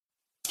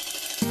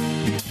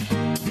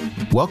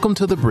Welcome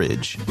to The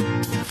Bridge.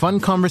 Fun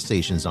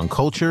conversations on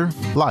culture,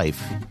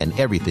 life, and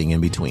everything in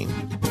between.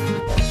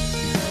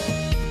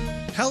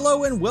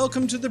 Hello and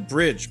welcome to The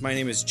Bridge. My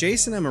name is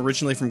Jason. I'm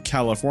originally from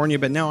California,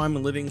 but now I'm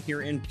living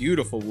here in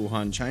beautiful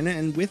Wuhan, China.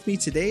 And with me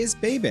today is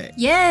Bebe.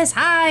 Yes.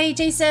 Hi,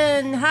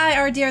 Jason. Hi,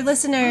 our dear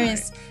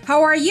listeners. Hi.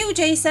 How are you,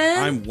 Jason?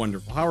 I'm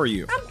wonderful. How are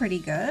you? I'm pretty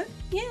good.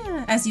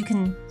 Yeah, as you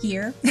can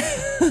hear.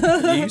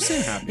 You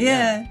seem happy.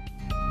 Yeah.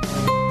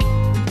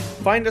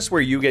 Find us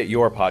where you get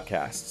your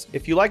podcasts.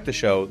 If you like the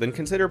show, then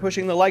consider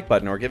pushing the like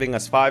button or giving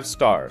us 5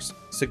 stars.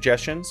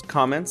 Suggestions,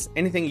 comments,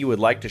 anything you would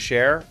like to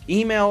share,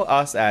 email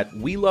us at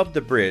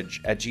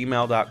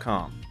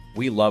welovethebridge@gmail.com.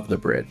 We love the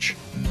bridge.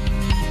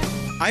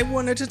 I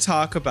wanted to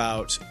talk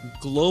about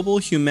global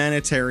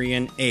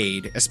humanitarian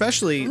aid,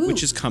 especially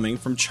which is coming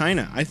from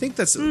China. I think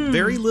that's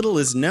very little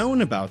is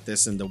known about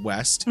this in the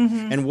West,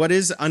 and what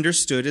is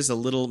understood is a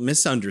little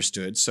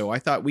misunderstood. So I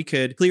thought we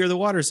could clear the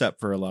waters up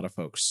for a lot of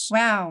folks.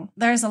 Wow,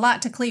 there's a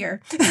lot to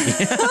clear.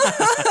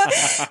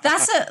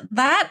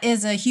 That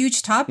is a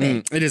huge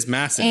topic. It is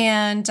massive.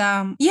 And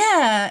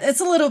yeah, it's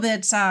a little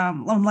bit,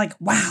 I'm like,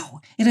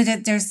 wow,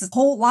 there's a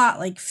whole lot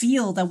like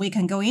field that we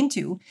can go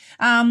into.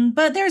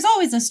 But there's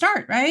always a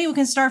start, right? We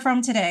can start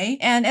from today.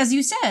 And as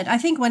you said, I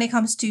think when it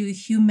comes to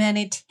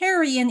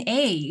humanitarian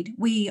aid,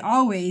 we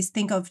always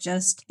think of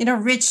just,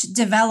 rich,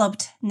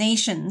 developed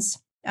nations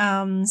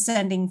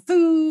sending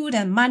food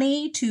and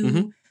money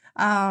to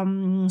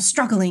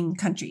struggling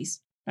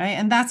countries. Right.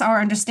 And that's our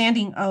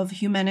understanding of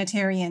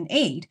humanitarian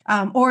aid.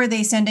 Or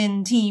they send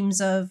in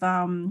teams of,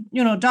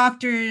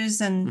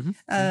 doctors and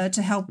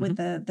to help with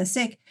the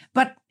sick.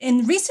 But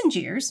in recent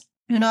years,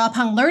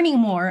 upon learning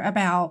more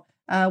about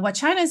what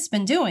China's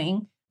been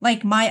doing,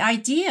 like my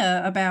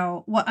idea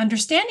about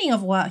understanding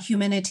of what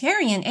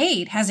humanitarian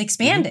aid has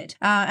expanded.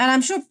 And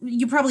I'm sure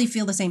you probably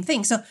feel the same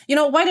thing. So,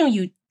 why don't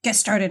you get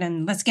started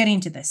and let's get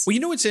into this. Well,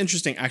 what's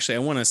interesting? Actually, I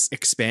want to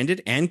expand it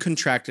and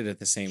contract it at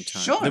the same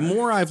time. Sure. The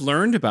more I've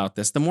learned about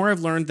this, the more I've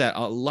learned that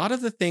a lot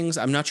of the things,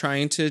 I'm not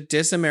trying to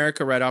diss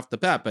America right off the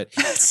bat, but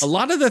a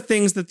lot of the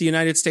things that the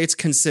United States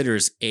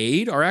considers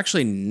aid are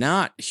actually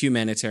not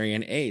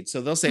humanitarian aid.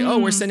 So they'll say, oh,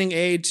 we're sending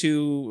aid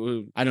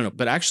to, I don't know,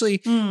 but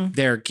actually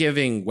they're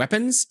giving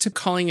weapons to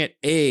calling it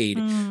aid.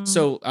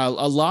 So a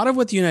lot of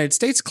what the United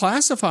States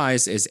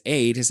classifies as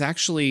aid is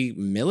actually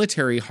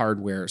military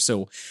hardware.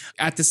 So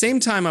at the same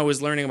time, I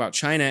was learning about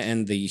China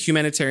and the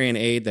humanitarian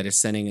aid that it's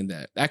sending and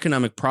the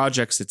economic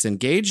projects it's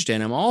engaged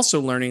in. I'm also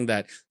learning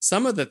that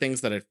some of the things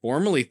that I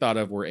formerly thought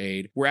of were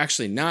aid were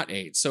actually not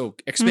aid. So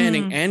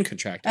expanding and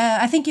contracting.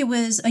 I think it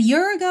was a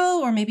year ago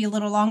or maybe a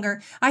little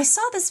longer. I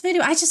saw this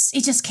video. I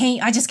just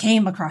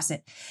came across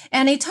it,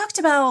 and it talked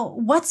about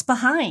what's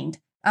behind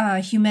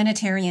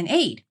humanitarian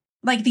aid,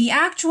 like the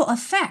actual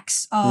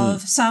effects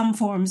of some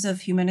forms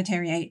of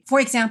humanitarian aid. For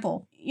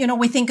example,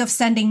 we think of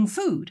sending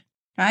food.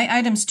 Right?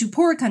 Items to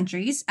poor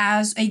countries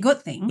as a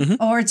good thing,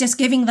 or just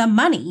giving them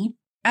money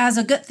as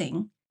a good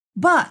thing.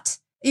 But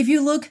if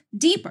you look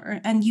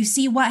deeper and you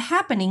see what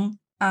happens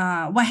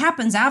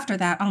after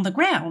that on the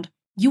ground,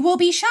 you will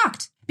be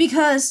shocked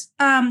because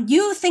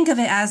you think of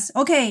it as,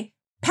 okay,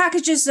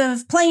 packages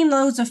of plane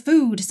loads of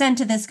food sent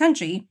to this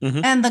country,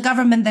 and the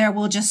government there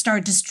will just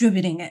start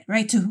distributing it,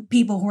 right, to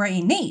people who are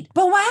in need.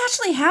 But what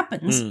actually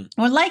happens,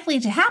 or likely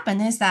to happen,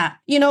 is that,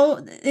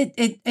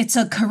 it's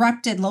a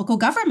corrupted local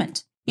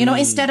government.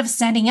 Instead of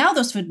sending out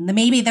those food,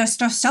 maybe they'll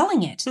start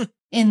selling it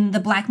in the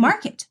black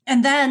market.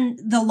 And then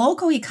the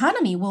local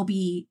economy will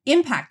be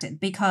impacted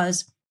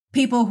because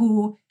people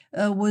who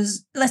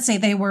let's say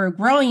they were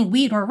growing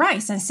wheat or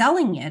rice and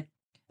selling it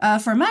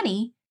for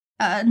money,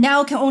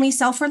 now can only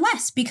sell for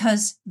less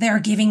because they're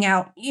giving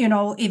out,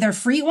 either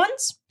free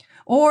ones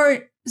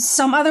or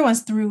some other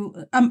ones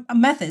through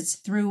methods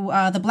through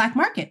the black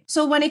market.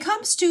 So when it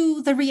comes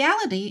to the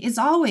reality, it's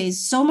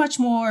always so much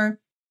more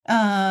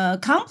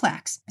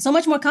complex, so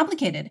much more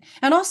complicated.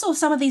 And also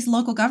some of these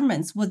local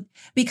governments would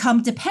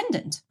become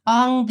dependent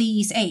on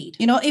these aid.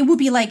 It would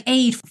be like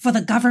aid for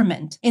the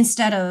government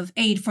instead of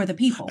aid for the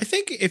people. I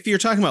think if you're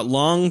talking about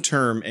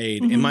long-term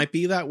aid, it might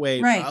be that way.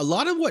 Right. A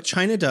lot of what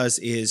China does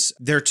is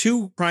there are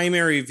 2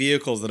 primary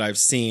vehicles that I've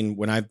seen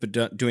when I've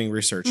been doing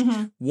research.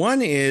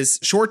 One is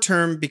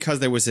short-term because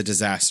there was a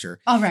disaster.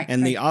 Oh, right.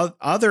 And the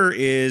other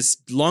is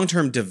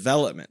long-term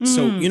development.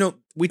 So,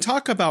 we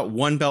talk about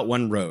One Belt,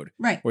 One Road,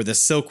 right, or the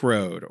Silk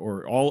Road,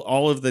 or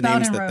all of the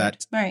names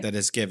that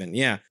is given.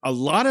 Yeah. A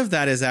lot of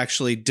that is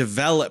actually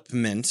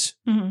development.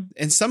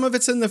 And some of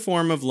it's in the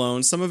form of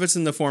loans. Some of it's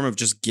in the form of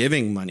just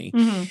giving money.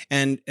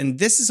 And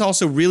this is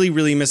also really,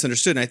 really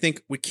misunderstood. And I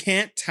think we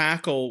can't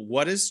tackle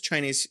what is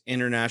Chinese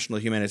international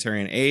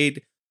humanitarian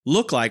aid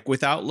look like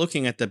without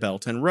looking at the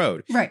Belt and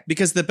Road. Right.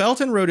 Because the Belt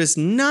and Road is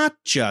not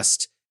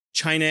just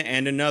China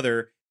and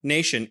another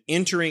nation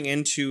entering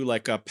into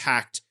like a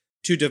pact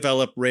to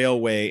develop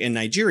railway in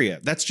Nigeria.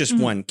 That's just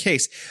one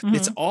case.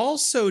 It's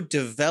also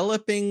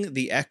developing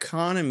the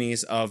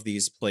economies of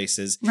these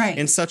places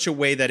in such a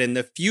way that in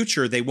the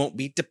future they won't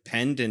be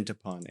dependent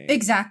upon aid.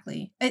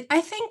 Exactly.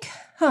 I think,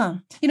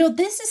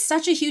 this is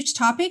such a huge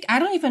topic. I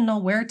don't even know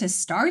where to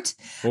start.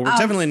 Well, we're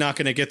definitely not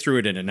going to get through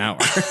it in an hour.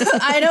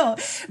 I know.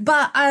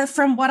 But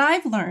from what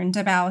I've learned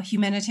about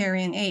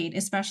humanitarian aid,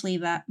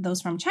 especially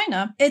those from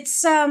China,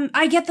 it's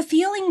I get the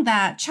feeling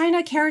that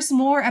China cares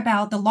more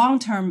about the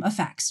long-term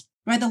effects,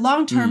 right? The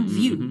long-term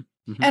view.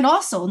 And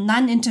also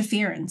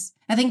non-interference.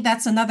 I think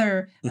that's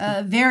another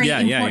very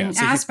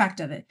important aspect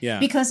of it. Yeah.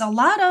 Because a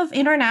lot of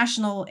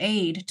international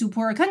aid to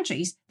poorer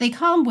countries, they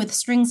come with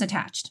strings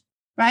attached,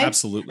 right?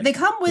 Absolutely. They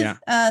come with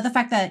the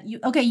fact that,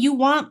 you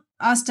want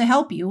us to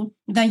help you,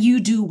 then you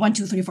do 1,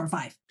 2, 3, 4,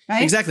 5.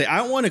 Right? Exactly.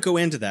 I want to go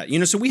into that.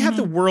 So we have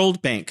the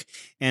World Bank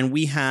and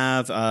we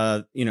have,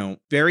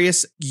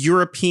 various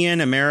European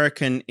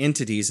American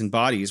entities and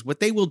bodies. What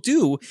they will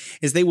do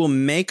is they will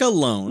make a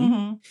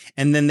loan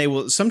and then they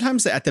will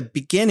sometimes at the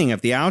beginning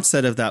of the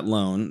outset of that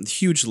loan,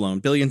 huge loan,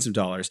 billions of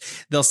dollars,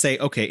 they'll say,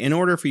 OK, in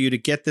order for you to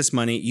get this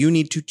money, you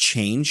need to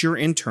change your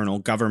internal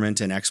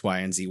government in X, Y,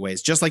 and Z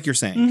ways, just like you're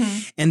saying.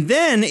 And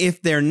then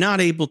if they're not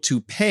able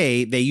to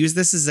pay, they use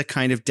this as a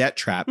kind of debt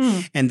trap.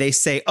 And they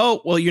say,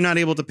 oh, well, you're not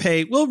able to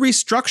pay. We'll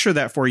restructure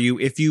that for you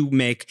if you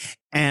make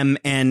M,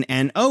 N,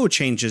 and O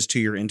changes to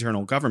your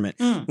internal government.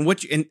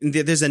 And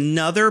there's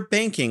another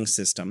banking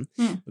system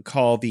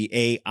called the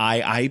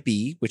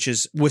AIIB, which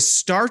was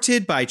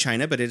started by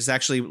China, but it is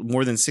actually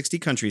more than 60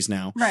 countries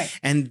now. Right.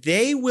 And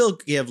they will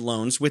give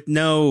loans with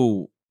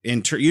no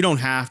you don't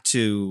have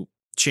to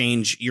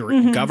change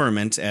your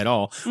government at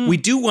all. We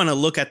do want to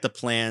look at the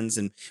plans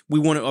and we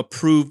want to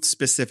approve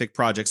specific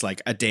projects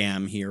like a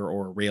dam here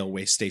or a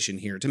railway station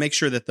here to make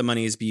sure that the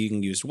money is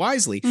being used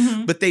wisely,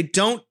 but they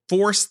don't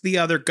force the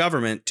other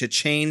government to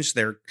change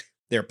their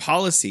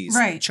policies.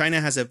 Right.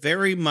 China has a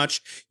very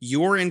much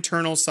your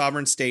internal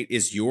sovereign state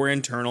is your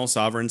internal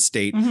sovereign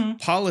state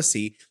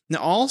policy. Now,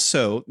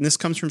 also, and this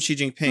comes from Xi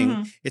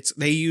Jinping,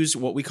 they use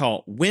what we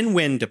call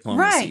win-win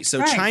diplomacy. Right,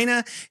 so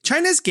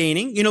China's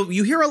gaining.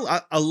 You hear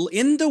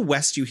in the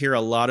West, you hear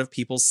a lot of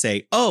people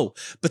say, "Oh,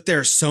 but there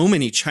are so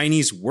many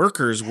Chinese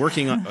workers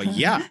working on."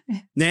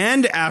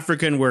 And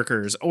African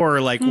workers, or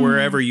like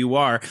wherever you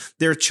are,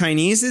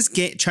 China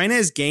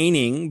is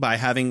gaining by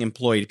having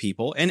employed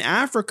people, and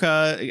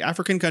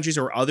African countries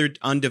or other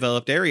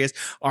undeveloped areas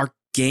are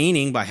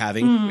gaining by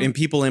having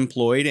people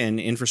employed and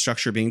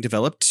infrastructure being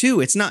developed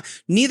too. It's not,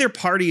 neither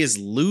party is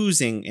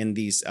losing in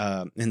these,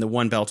 in the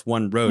One Belt,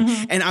 One Road.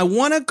 And I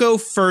want to go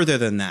further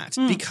than that.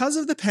 Because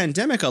of the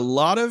pandemic, a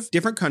lot of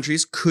different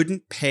countries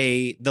couldn't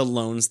pay the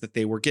loans that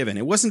they were given.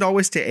 It wasn't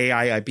always to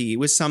AIIB. It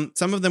was some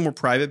of them were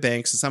private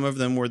banks and some of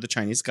them were the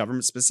Chinese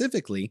government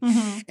specifically.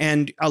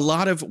 And a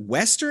lot of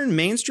Western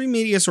mainstream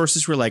media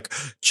sources were like,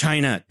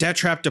 China, debt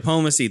trap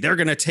diplomacy, they're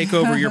going to take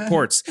over your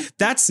ports.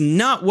 That's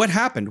not what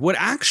happened. What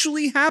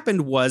actually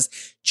happened was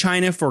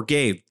China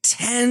forgave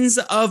tens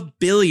of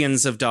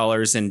billions of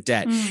dollars in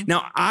debt.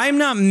 Now, I'm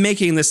not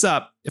making this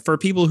up. For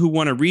people who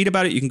want to read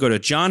about it, you can go to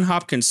Johns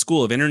Hopkins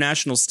School of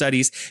International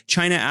Studies,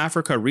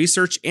 China-Africa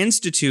Research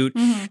Institute.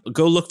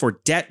 Go look for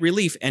debt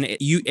relief. And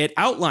it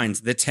outlines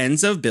the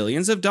tens of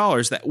billions of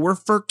dollars that were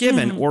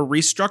forgiven or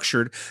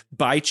restructured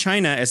by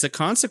China as a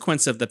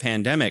consequence of the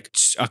pandemic.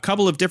 A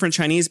couple of different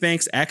Chinese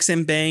banks,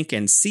 Exim Bank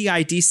and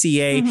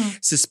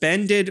CIDCA,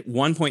 suspended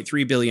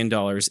 $1.3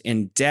 billion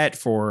in debt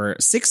for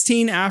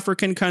 16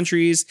 African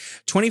countries,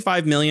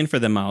 $25 million for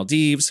the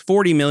Maldives,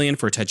 $40 million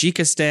for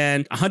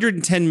Tajikistan,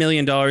 $110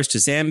 million to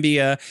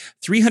Zambia,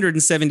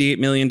 $378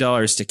 million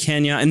to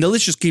Kenya. And the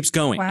list just keeps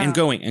going and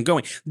going and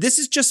going. This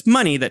is just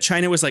money that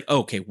China was like,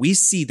 okay, we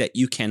see that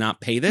you cannot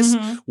pay this.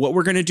 What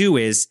we're going to do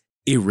is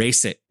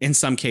erase it in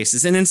some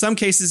cases. And in some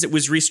cases, it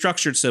was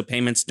restructured so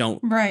payments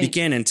don't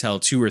begin until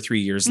 2 or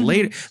 3 years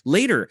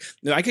later.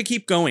 I could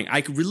keep going.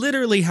 I could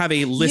literally have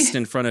a list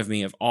in front of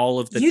me of all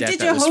of the debt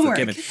that was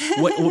forgiven.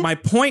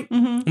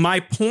 My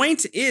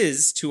point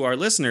is to our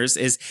listeners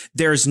is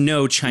there's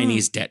no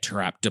Chinese debt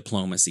trap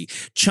diplomacy.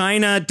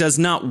 China does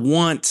not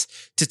want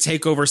to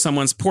take over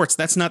someone's ports.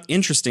 That's not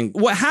interesting.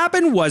 What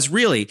happened was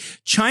really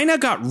China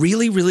got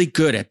really, really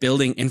good at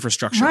building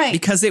infrastructure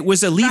because it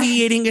was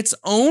alleviating its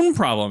own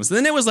problems.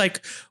 Then it was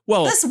like,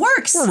 well, this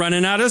works. We're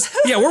running out of,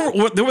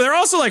 they're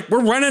also like,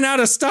 we're running out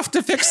of stuff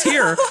to fix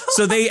here.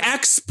 So they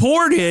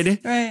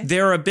exported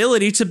their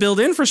ability to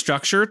build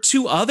infrastructure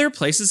to other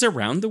places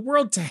around the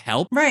world to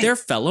help their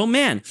fellow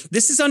man.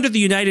 This is under the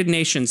United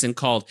Nations and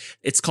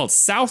it's called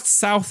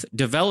South-South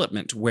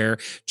development, where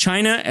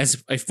China,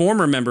 as a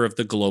former member of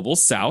the global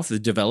South, the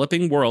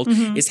developing world,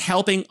 is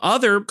helping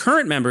other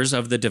current members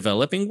of the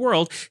developing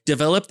world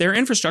develop their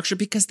infrastructure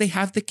because they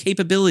have the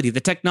capability, the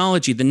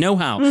technology, the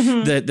know-how,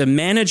 the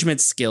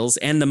management skills,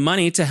 and the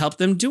money to help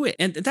them do it.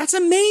 And that's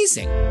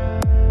amazing.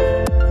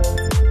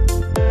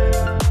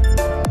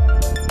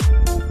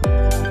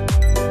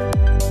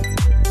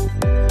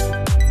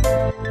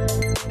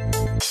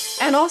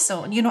 And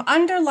also,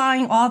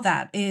 underlying all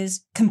that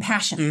is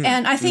compassion.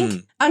 And I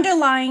think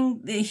underlying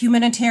the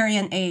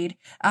humanitarian aid,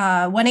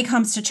 when it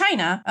comes to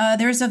China,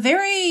 there's a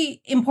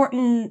very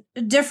important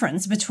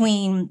difference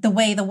between the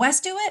way the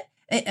West do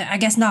it. I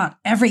guess not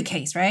every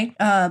case, right?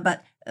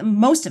 But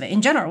most of it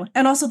in general,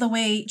 and also the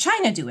way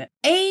China do it.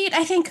 Aid,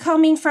 I think,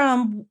 coming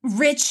from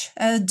rich,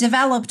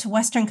 developed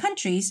Western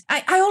countries,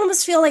 I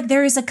almost feel like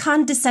there is a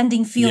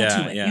condescending feel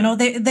to it. Yeah.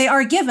 They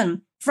are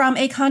given from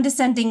a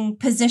condescending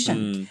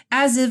position,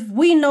 as if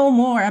we know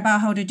more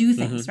about how to do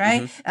things,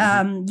 right?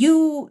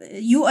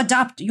 You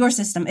adopt your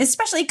system,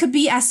 especially it could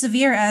be as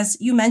severe as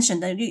you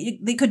mentioned, that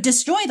they could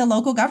destroy the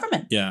local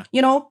government,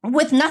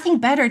 with nothing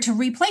better to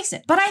replace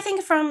it. But I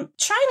think from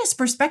China's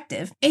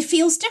perspective, it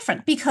feels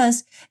different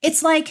because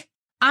it's like,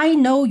 I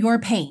know your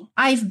pain.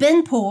 I've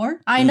been poor.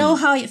 I know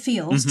how it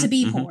feels to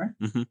be poor.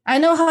 I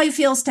know how it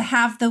feels to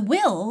have the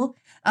will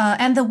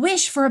and the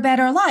wish for a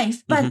better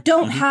life, but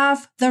don't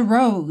have the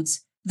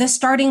roads, the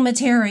starting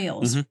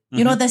materials,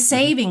 the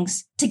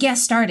savings to get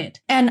started.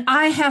 And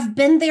I have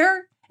been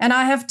there and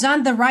I have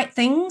done the right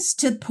things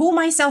to pull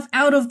myself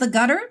out of the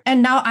gutter.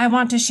 And now I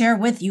want to share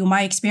with you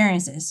my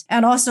experiences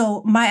and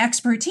also my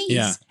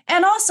expertise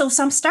and also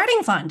some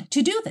starting fund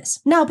to do this.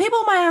 Now,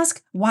 people might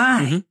ask,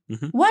 why?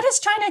 What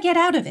does China get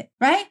out of it,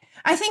 right?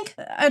 I think,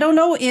 I don't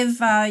know if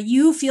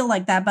you feel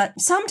like that,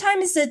 but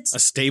sometimes it's a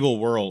stable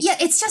world. Yeah,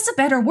 it's just a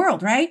better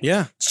world, right?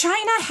 Yeah.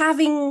 China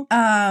having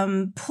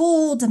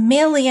pulled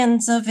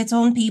millions of its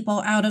own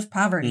people out of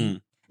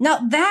poverty. Now,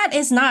 that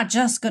is not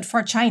just good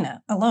for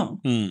China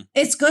alone.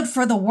 It's good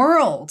for the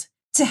world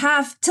to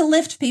have to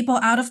lift people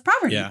out of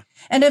poverty. Yeah.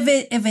 And if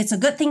it's a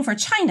good thing for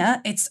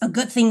China, it's a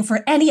good thing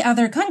for any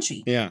other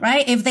country,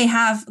 right? If they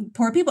have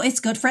poor people, it's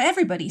good for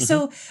everybody.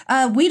 So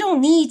we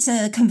don't need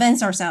to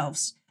convince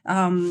ourselves,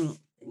 the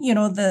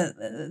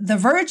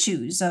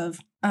virtues of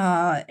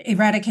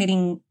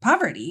eradicating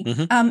poverty,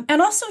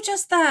 and also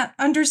just that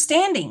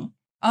understanding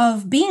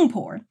of being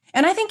poor.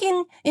 And I think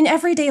in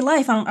everyday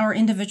life on our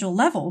individual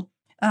level,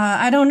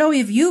 I don't know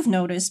if you've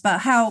noticed,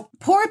 but how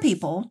poor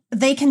people,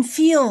 they can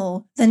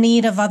feel the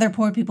need of other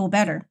poor people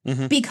better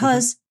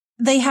because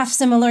they have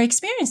similar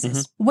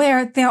experiences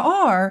where there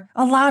are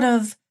a lot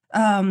of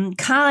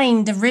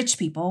kind, rich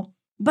people.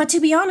 But to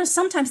be honest,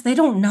 sometimes they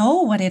don't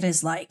know what it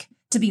is like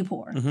to be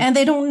poor and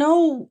they don't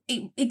know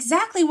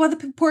exactly what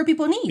the poor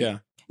people need. Yeah.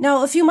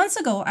 Now, a few months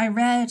ago, I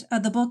read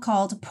the book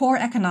called Poor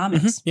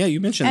Economics. Yeah,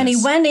 you mentioned and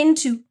this. it went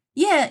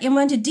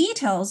into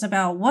details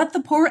about what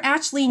the poor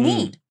actually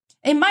need.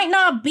 It might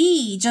not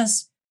be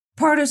just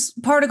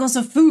particles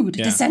of food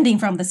descending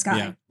from the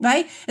sky,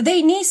 right?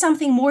 They need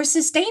something more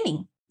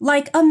sustaining,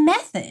 like a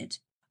method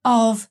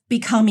of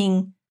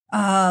becoming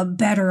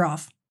better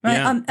off,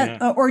 right?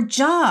 Or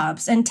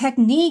jobs and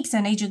techniques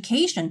and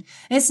education.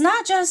 It's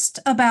not just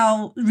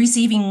about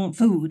receiving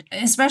food,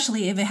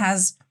 especially if it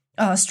has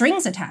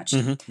strings attached.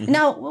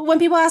 Now, when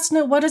people ask,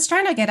 what does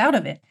China get out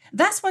of it?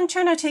 That's when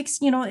China takes,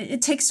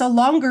 it takes a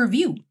longer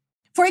view.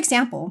 For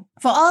example,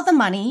 for all the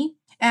money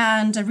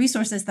and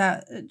resources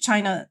that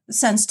China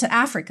sends to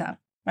Africa,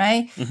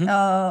 right?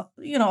 All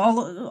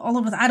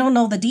of I don't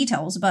know the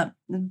details, but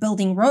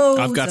building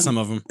roads. I've got some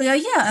of them.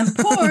 And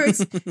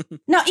ports.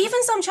 Now,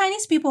 even some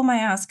Chinese people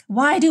might ask,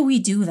 why do we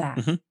do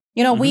that?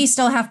 We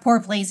still have poor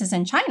places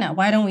in China.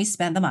 Why don't we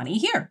spend the money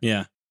here?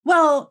 Yeah.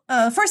 Well,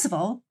 first of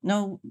all,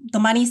 the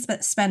money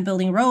spent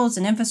building roads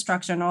and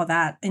infrastructure and all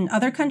that in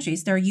other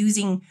countries, they're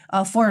using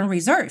foreign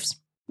reserves,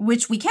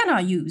 which we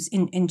cannot use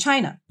in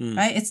China,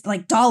 right? It's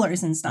like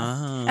dollars and stuff.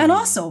 And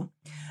also,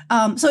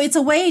 so it's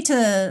a way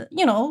to,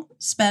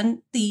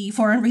 spend the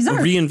foreign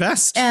reserve.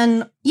 Reinvest.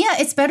 And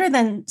it's better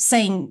than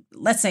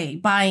let's say,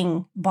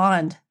 buying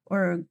bond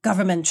or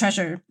government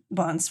treasure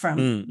bonds from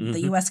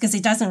the US because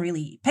it doesn't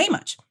really pay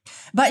much.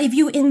 But if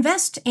you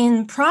invest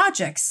in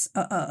projects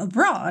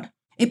abroad,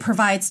 it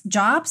provides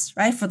jobs,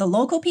 right, for the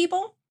local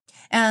people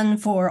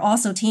and for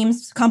also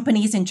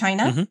companies in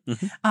China.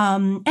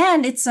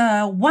 And it's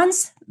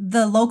once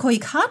the local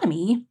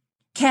economy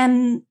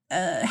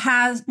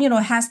has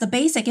the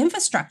basic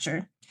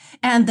infrastructure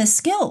and the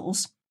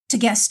skills to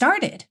get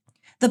started,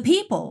 the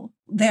people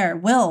there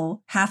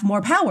will have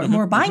more power,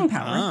 more buying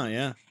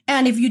power.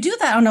 And if you do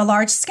that on a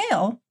large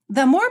scale,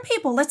 the more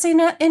people, let's say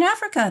in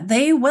Africa,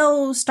 they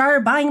will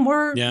start buying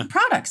more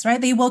products, right?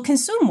 They will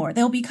consume more.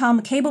 They'll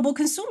become capable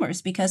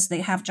consumers because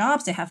they have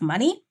jobs, they have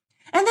money,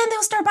 and then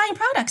they'll start buying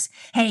products.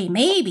 Hey,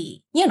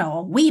 maybe,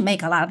 we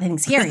make a lot of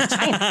things here in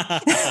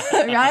China,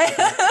 right?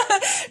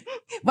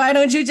 Why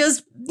don't you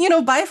just,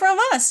 buy from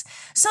us?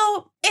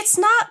 So it's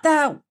not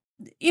that,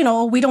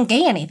 we don't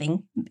gain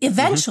anything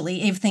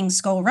eventually if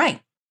things go right.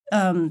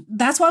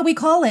 That's why we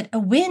call it a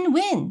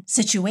win-win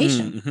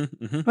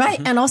situation, right?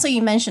 And also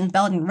you mentioned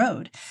Belt and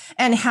Road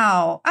and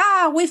how,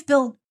 we've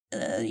built,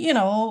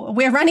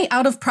 we're running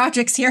out of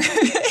projects here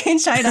in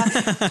China.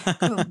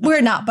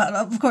 We're not, but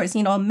of course,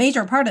 a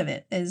major part of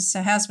it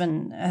has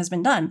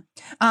been done.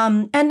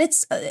 And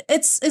it's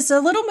a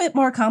little bit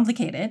more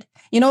complicated.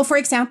 For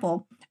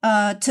example,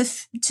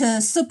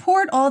 to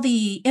support all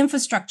the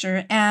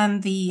infrastructure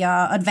and the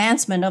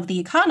advancement of the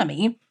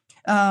economy,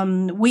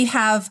 we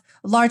have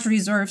large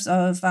reserves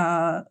of,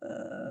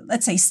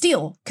 let's say,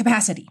 steel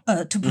capacity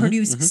to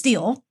produce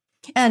steel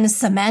and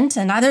cement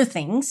and other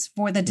things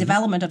for the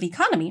development of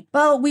economy.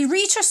 But we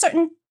reach a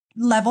certain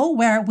level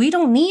where we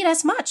don't need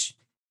as much.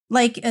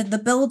 Like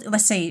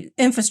let's say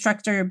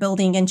infrastructure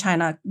building in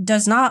China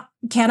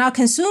cannot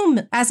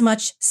consume as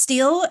much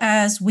steel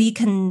as we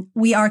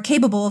are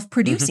capable of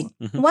producing.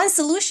 One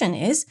solution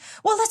is,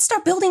 well, let's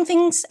start building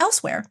things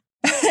elsewhere,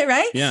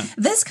 right? Yeah.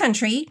 This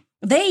country,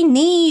 they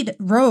need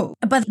road,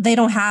 but they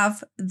don't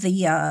have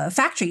the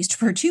factories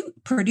to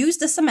produce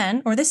the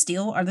cement or the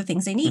steel or the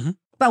things they need.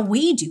 But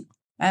we do.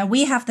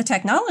 We have the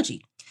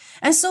technology.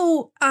 And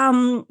so,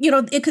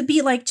 it could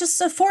be like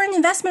just a foreign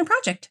investment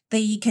project.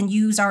 They can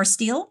use our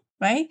steel,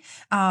 right?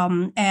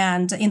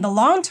 And in the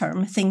long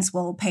term, things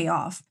will pay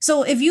off.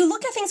 So if you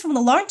look at things from the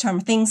long term,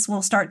 things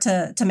will start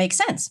to make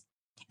sense.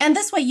 And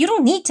this way, you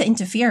don't need to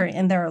interfere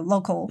in their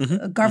local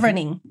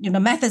governing,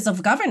 methods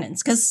of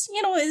governance, because,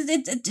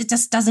 it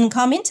just doesn't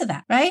come into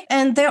that, right?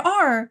 And there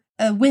are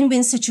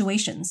win-win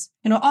situations,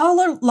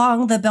 all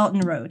along the Belt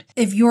and Road.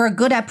 If you're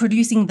good at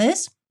producing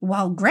this,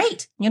 well,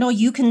 great.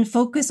 You can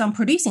focus on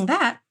producing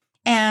that,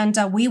 and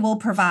we will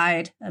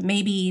provide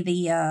maybe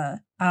the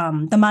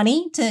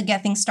money to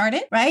get things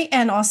started, right?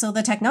 And also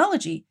the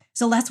technology.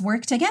 So let's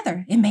work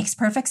together. It makes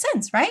perfect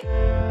sense, right?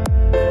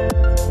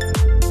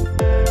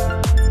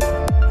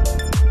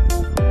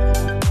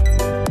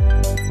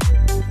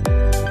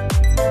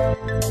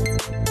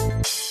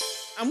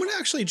 I'm going to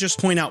actually just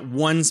point out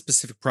one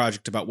specific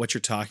project about what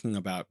you're talking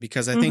about,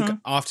 because I think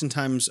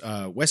oftentimes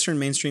Western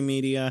mainstream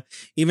media,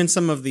 even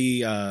some of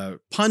the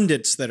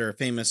pundits that are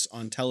famous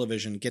on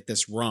television get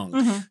this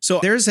wrong. So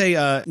there's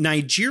a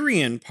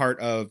Nigerian part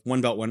of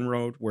One Belt, One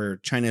Road where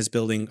China is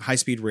building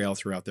high-speed rail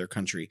throughout their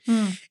country.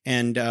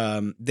 And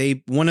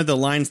one of the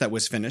lines that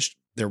was finished,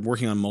 they're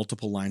working on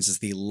multiple lines, is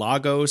the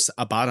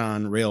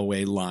Lagos-Ibadan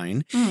railway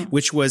line,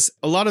 which was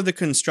a lot of the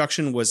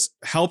construction was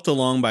helped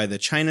along by the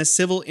China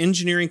Civil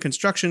Engineering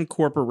Construction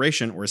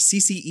Corporation, or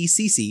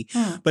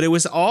CCECC, but it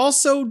was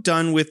also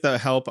done with the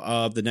help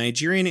of the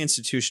Nigerian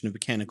Institution of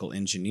Mechanical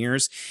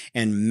Engineers.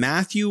 And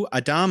Matthew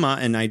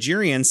Adama, a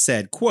Nigerian,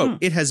 said, quote,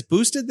 "It has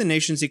boosted the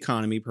nation's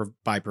economy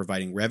by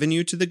providing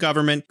revenue to the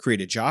government,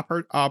 created job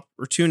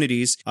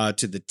opportunities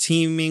to the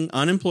teeming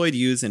unemployed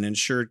youth, and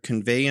ensured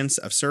conveyance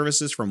of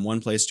services from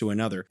one place to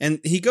another." And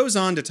he goes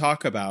on to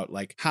talk about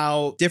like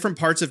how different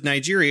parts of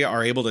Nigeria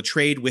are able to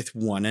trade with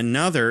one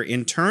another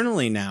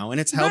internally now, and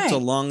it's helped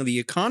along the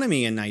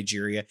economy in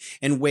Nigeria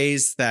in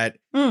ways that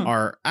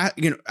are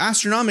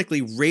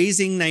astronomically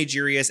raising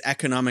Nigeria's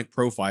economic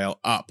profile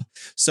up.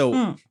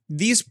 So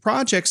these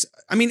projects,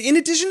 I mean, in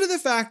addition to the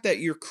fact that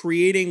you're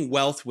creating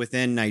wealth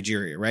within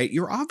Nigeria, right?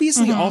 You're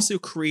obviously also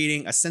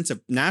creating a sense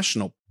of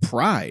national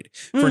pride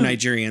for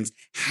Nigerians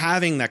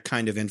having that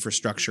kind of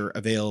infrastructure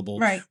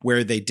available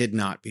where they did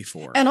not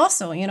before. And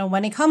also,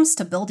 when it comes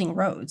to building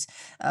roads,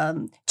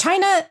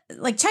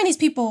 Chinese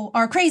people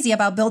are crazy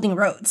about building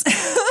roads.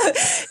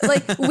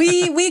 Like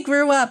we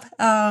grew up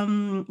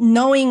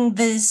knowing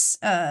this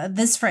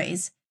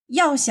phrase,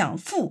 要想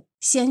富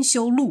先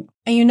修路.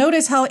 And you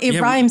notice how it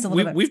rhymes a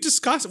little bit.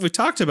 We've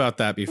talked about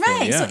that before.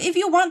 Right. Yeah. So if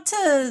you want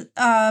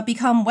to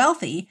become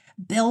wealthy,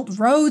 build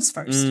roads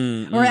first,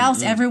 or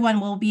else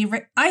everyone will be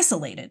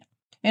isolated.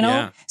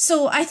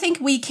 So I think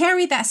we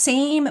carry that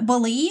same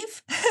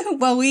belief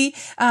while we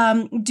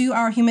do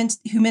our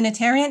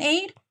humanitarian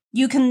aid.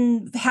 You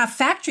can have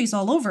factories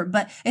all over,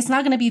 but it's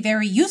not going to be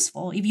very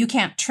useful if you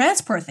can't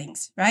transport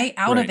things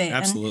out of it.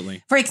 Absolutely.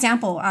 And for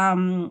example,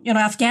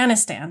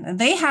 Afghanistan,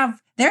 they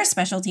have their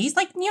specialties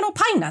like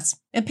pine nuts.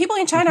 People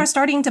in China are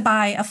starting to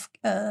buy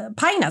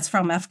pine nuts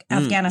from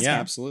Afghanistan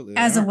absolutely,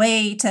 as a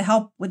way to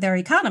help with their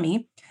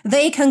economy.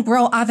 They can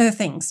grow other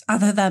things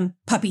other than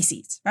poppy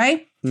seeds,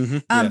 right?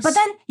 Yes. But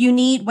then you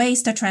need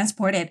ways to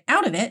transport it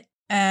out of it,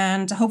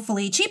 and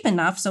hopefully cheap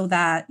enough so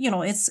that,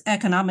 it's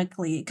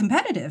economically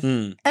competitive.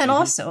 And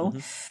also,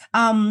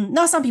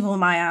 now some people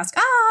might ask,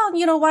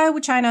 why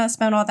would China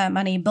spend all that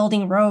money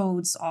building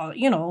roads,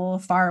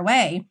 far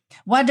away?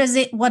 What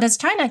does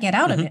China get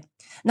out of it?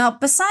 Now,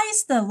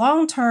 besides the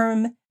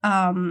long-term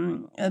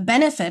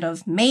benefit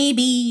of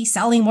maybe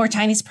selling more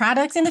Chinese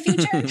products in the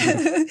future,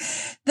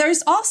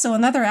 there's also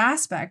another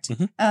aspect,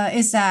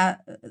 is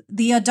that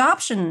the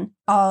adoption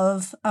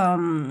of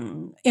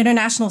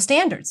international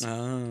standards.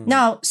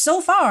 Now,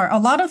 so far, a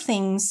lot of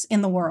things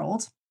in the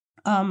world,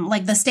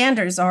 like the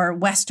standards are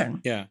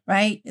Western,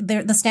 right?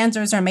 The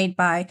standards are made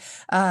by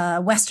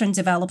Western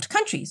developed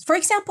countries. For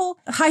example,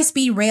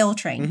 high-speed rail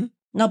train.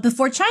 Now,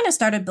 before China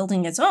started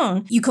building its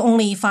own, you could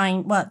only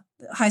find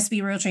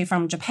high-speed rail train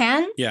from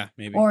Japan,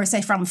 maybe, or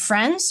say from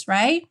France,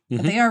 right?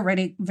 They are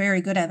already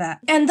very good at that.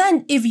 And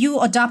then if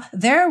you adopt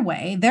their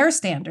way, their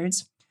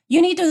standards,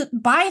 you need to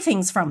buy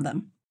things from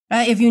them.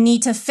 If you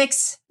need to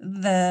fix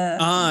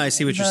I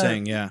see what you're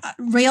saying. Yeah,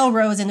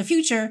 railroads in the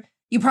future,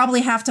 you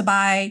probably have to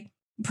buy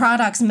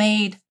products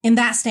made in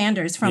that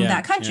standards from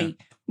that country.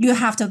 you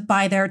have to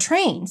buy their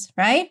trains,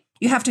 right?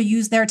 You have to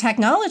use their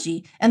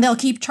technology, and they'll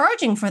keep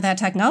charging for that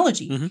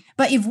technology. Mm-hmm.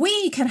 But if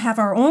we can have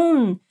our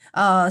own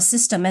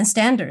system and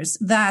standards,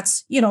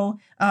 that's,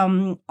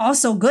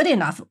 also good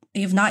enough,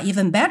 if not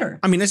even better.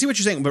 I mean, I see what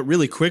you're saying, but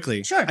really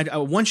quickly, Sure. I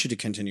want you to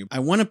continue. I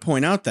want to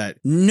point out that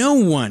no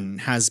one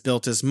has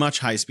built as much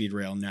high-speed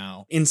rail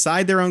now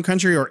inside their own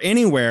country or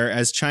anywhere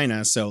as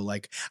China. So,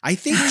 like, I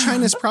think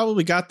China's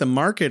probably got the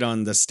market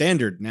on the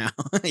standard now.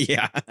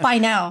 Yeah. By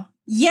now.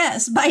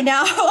 Yes, by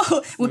now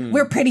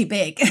we're pretty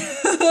big.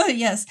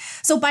 Yes.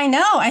 So by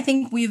now, I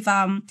think we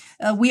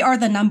are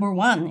the number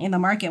one in the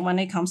market when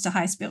it comes to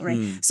high speed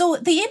rail. So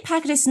the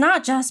impact is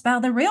not just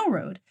about the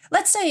railroad.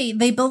 Let's say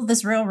they build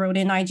this railroad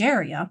in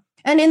Nigeria,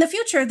 and in the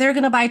future, they're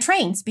going to buy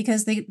trains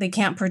because they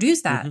can't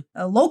produce that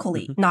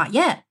locally. Not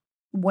yet.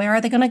 Where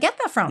are they going to get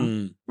that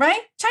from?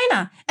 Right?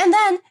 China. And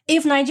then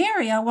if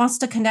Nigeria wants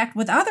to connect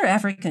with other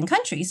African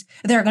countries,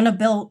 they're going to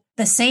build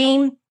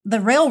the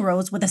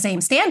railroads with the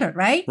same standard,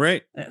 right?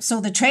 Right.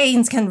 So the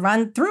trains can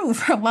run through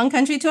from one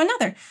country to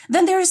another.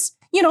 Then there's,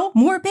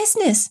 more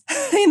business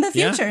in the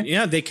future.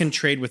 Yeah, they can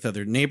trade with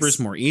other neighbors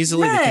more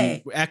easily. Right.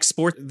 They can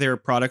export their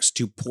products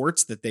to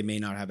ports that they may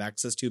not have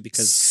access to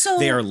because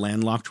they are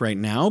landlocked right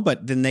now,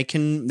 but then they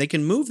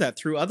can move that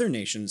through other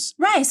nations.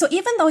 Right. So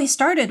even though it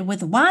started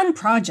with one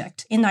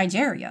project in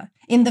Nigeria,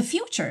 in the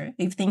future,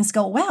 if things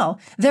go well,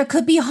 there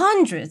could be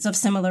hundreds of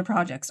similar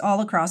projects all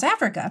across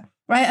Africa,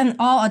 right? And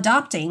all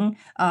adopting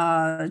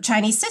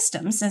Chinese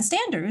systems and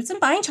standards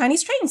and buying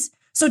Chinese trains.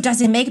 So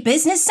does it make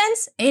business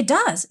sense? It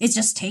does. It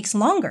just takes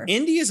longer.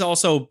 India is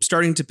also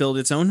starting to build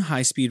its own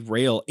high-speed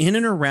rail in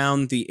and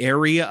around the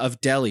area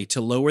of Delhi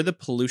to lower the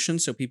pollution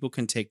so people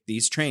can take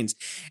these trains.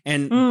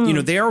 And,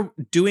 they are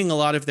doing a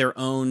lot of their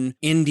own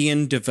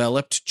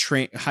Indian-developed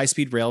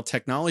high-speed rail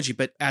technology.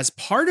 But as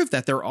part of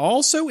that, they're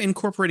also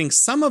incorporating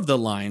some of the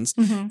lines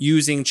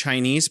using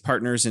Chinese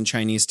partners and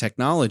Chinese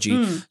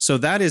technology. So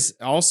that is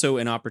also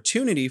an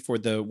opportunity for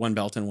the One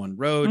Belt and One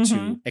Road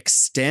to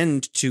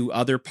extend to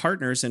other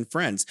partners and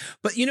friends.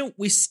 But,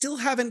 we still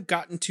haven't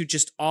gotten to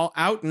just all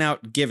out and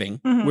out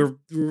giving. We're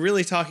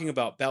really talking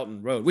about Belt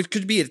and Road, which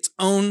could be its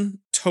own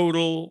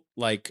total,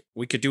 like,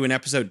 we could do an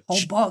episode. Whole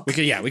book. We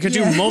could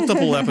do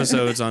multiple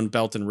episodes on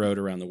Belt and Road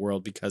around the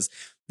world because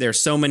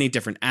there's so many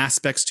different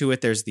aspects to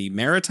it. There's the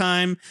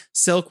maritime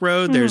Silk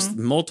Road. There's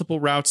multiple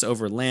routes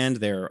over land.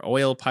 There are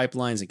oil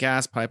pipelines and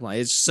gas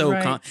pipelines. It's so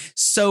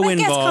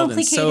involved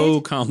and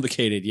so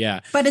complicated. Yeah,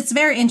 but it's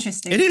very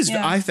interesting. It is.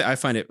 Yeah. I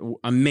find it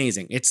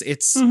amazing.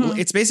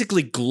 It's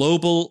basically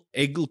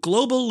a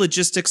global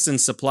logistics and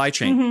supply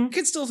chain. You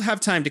can still have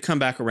time to come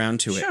back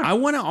around to it. I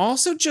want to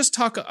also just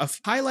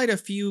highlight a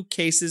few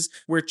cases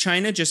where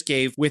China just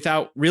gave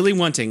without really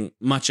wanting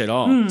much at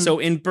all. So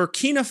in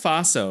Burkina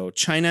Faso,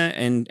 China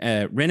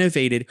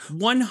renovated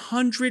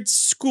 100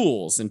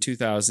 schools in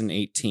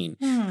 2018.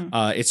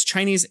 It's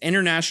Chinese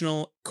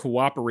International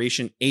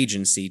Cooperation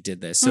Agency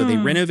did this. So they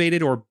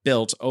renovated or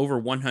built over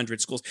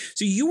 100 schools.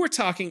 So we were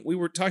talking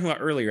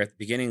about earlier at the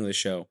beginning of the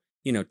show,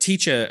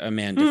 teach a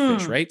man to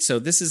fish, right? So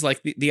this is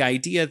like the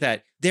idea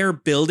that they're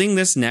building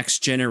this next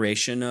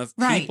generation of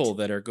people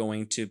that are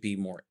going to be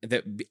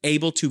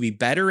able to be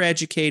better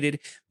educated,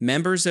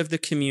 members of the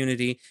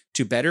community,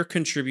 to better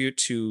contribute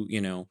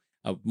to,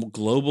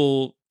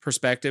 global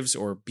perspectives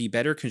or be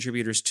better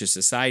contributors to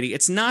society.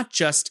 It's not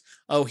just,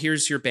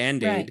 here's your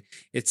Band-Aid. Right.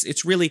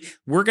 It's really,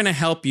 we're going to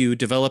help you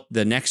develop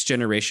the next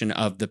generation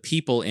of the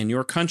people in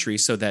your country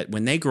so that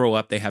when they grow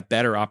up, they have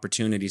better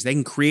opportunities. They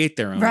can create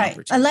their own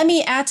opportunities. Let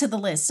me add to the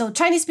list. So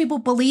Chinese people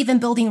believe in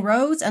building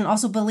roads and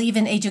also believe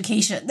in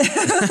education.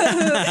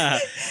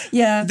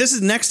 Yeah. This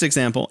is next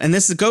example. And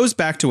this goes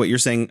back to what you're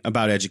saying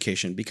about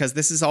education, because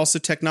this is also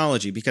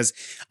technology. Because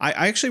I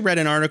actually read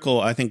an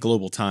article, I think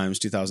Global Times,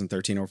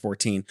 2013 or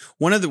 14.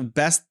 One of the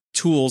best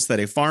tools that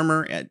a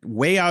farmer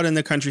way out in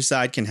the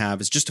countryside can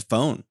have is just a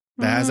phone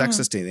that has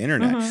access to the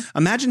internet.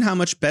 Imagine how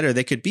much better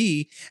they could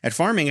be at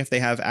farming if they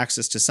have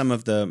access to some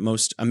of the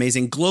most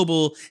amazing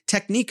global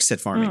techniques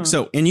at farming.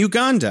 So in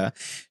Uganda,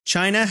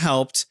 China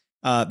helped.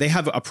 They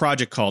have a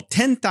project called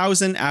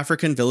 10,000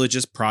 African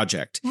Villages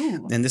Project.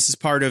 And this is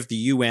part of the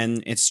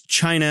UN. It's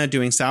China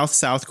doing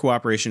South-South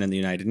cooperation in the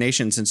United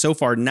Nations. And so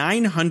far,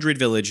 900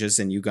 villages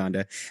in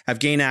Uganda have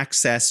gained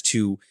access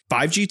to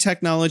 5G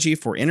technology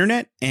for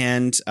internet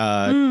and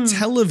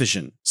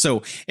television.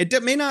 So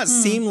it may not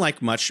seem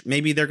like much.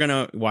 Maybe they're going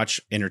to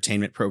watch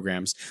entertainment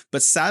programs,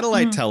 but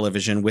satellite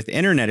television with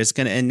internet is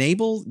going to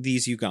enable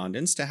these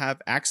Ugandans to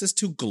have access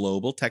to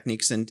global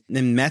techniques and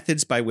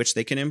methods by which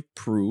they can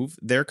improve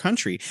their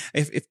country.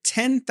 If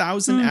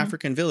 10,000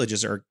 African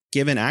villages are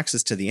given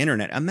access to the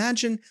internet,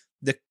 imagine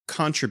the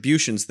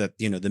contributions that,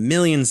 the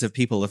millions of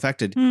people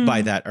affected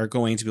by that are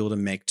going to be able to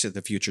make to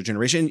the future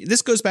generation.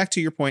 This goes back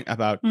to your point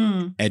about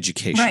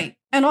education. Right.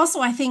 And also,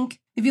 I think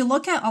if you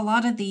look at a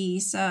lot of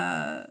these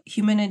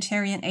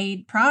humanitarian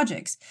aid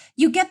projects,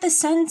 you get the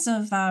sense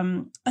of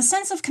a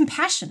sense of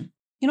compassion.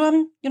 You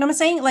know what I'm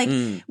saying? Like,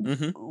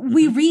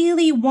 we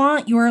really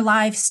want your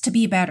lives to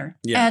be better.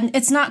 Yeah. And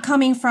it's not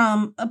coming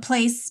from a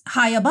place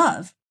high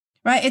above,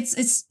 right?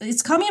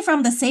 It's coming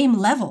from the same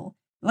level.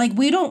 Like,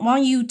 we don't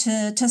want you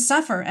to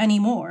suffer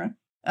anymore.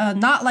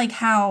 Not like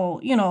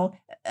how,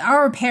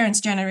 our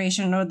parents'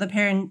 generation or the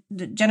parent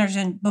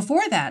generation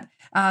before that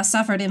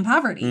suffered in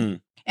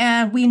poverty.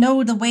 And we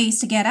know the ways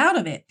to get out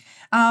of it.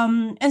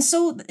 And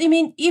so, I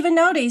mean, even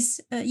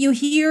nowadays, you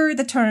hear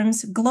the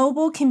terms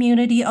global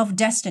community of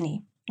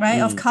destiny,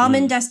 right? Of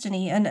common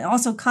destiny and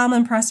also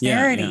common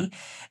prosperity.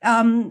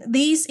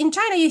 These in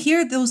China, you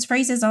hear those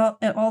phrases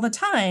all the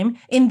time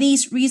in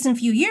these recent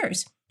few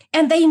years.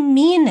 And they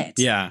mean it.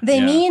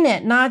 They mean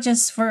it, not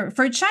just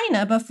for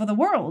China, but for the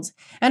world.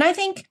 And I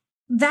think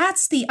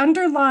that's the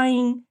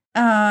underlying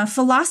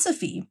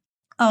philosophy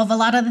of a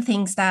lot of the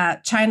things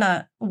that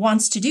China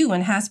wants to do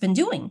and has been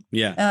doing.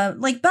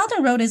 Like Belt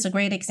and Road is a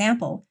great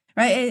example,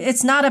 right?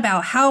 It's not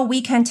about how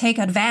we can take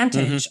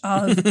advantage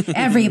of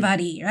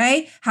everybody,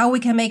 right? How we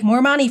can make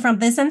more money from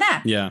this and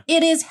that.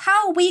 It is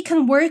how we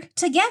can work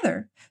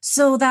together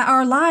so that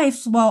our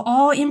lives will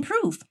all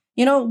improve.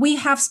 We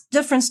have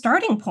different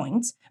starting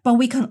points, but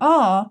we can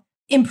all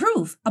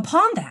improve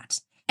upon that.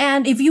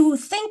 And if you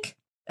think,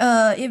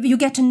 if you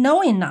get to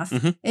know enough,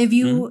 if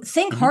you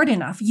think hard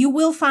enough, you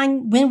will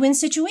find win-win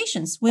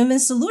situations, win-win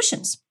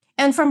solutions.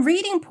 And from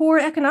reading Poor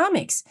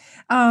Economics,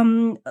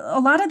 a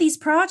lot of these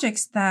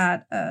projects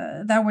that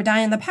were done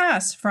in the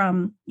past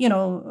from,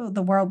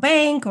 the World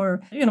Bank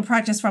or,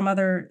 projects from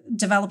other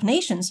developed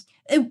nations,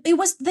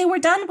 they were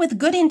done with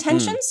good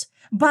intentions,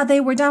 but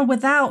they were done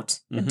without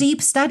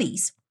deep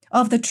studies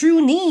of the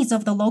true needs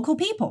of the local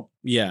people.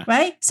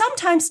 Right?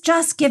 Sometimes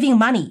just giving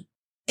money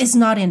is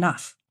not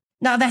enough.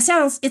 Now,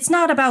 it's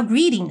not about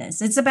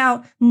greediness. It's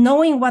about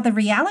knowing what the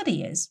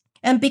reality is.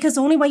 And because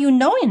only when you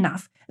know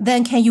enough,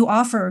 then can you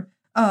offer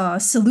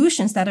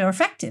solutions that are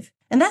effective.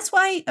 And that's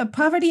why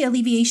poverty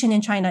alleviation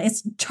in China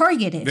is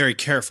targeted. Very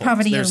careful.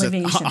 Poverty There's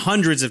alleviation.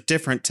 Hundreds of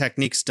different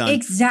techniques done.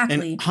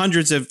 Exactly. And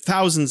hundreds of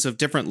thousands of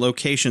different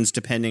locations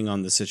depending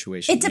on the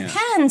situation. It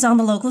depends on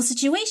the local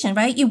situation,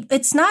 right?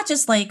 It's not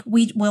just like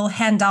we will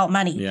hand out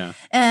money.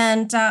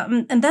 And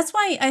that's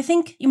why I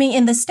think,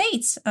 in the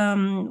States,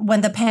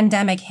 when the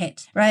pandemic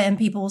hit, right, and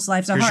people's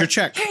lives are Here's hard.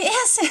 Your check.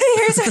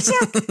 Here's our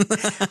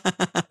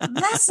check.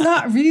 That's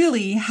not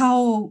really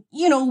how,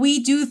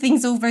 we do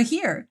things over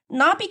here.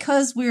 Not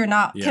because we're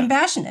not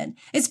compassionate.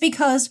 It's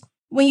because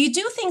when you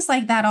do things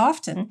like that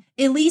often,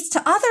 it leads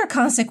to other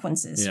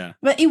consequences.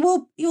 But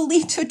you'll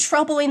lead to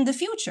trouble in the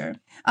future.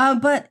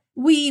 But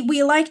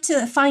we like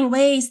to find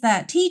ways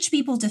that teach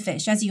people to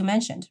fish, as you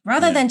mentioned,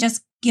 rather than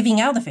just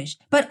giving out the fish.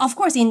 But of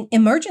course, in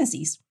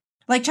emergencies,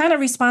 like China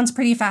responds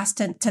pretty fast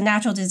to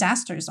natural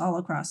disasters all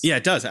across. Yeah,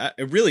 it does.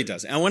 It really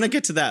does. And I want to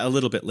get to that a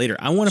little bit later.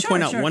 I want to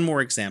point out one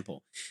more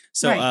example.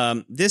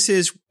 So this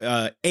is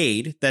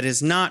aid that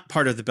is not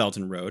part of the Belt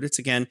and Road. It's,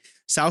 again,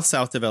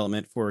 South-South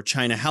development for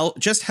China,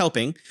 just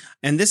helping.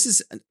 And this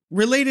is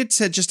related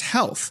to just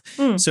health.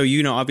 So,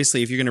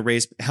 obviously, if you're going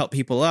to help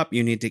people up,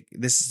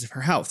 this is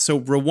for health. So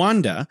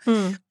Rwanda,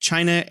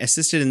 China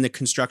assisted in the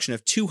construction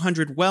of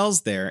 200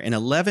 wells there in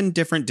 11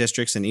 different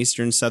districts in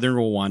eastern southern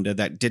Rwanda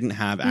that didn't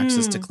have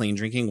access to clean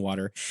drinking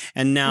water.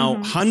 And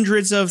now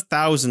hundreds of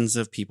thousands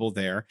of people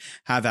there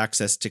have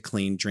access to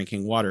clean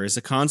drinking water as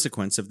a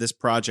consequence of this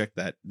project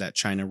that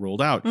China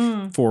rolled out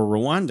for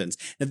Rwandans.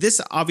 Now,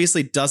 this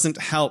obviously doesn't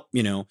help,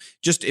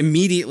 just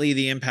immediately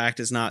the impact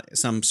is not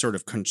some sort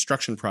of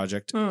construction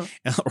project or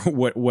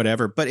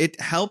whatever, but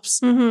it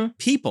helps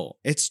people.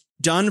 It's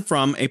done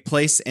from a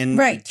place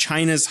in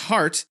China's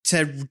heart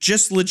to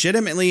just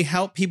legitimately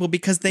help people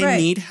because they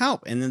need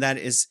help. And that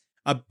is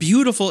a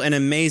beautiful and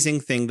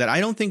amazing thing that I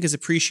don't think is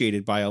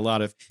appreciated by a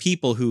lot of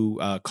people who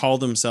call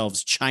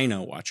themselves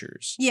China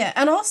watchers. Yeah.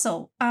 And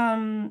also,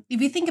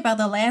 if you think about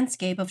the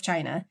landscape of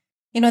China,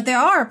 there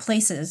are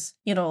places,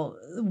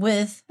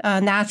 with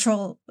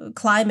natural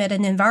climate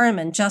and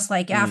environment, just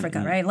like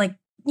Africa, right? Like,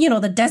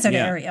 the desert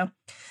area.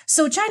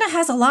 So China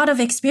has a lot of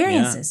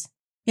experiences,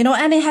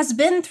 and it has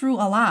been through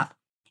a lot.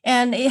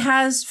 And it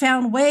has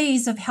found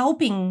ways of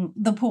helping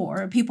the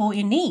poor, people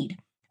in need.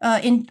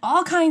 In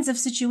all kinds of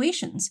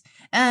situations.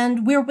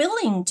 And we're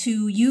willing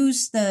to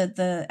use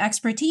the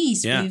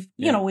expertise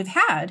we've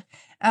had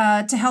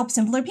to help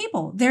simpler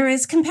people. There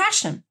is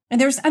compassion and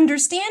there's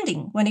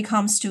understanding when it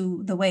comes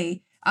to the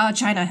way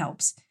China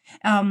helps.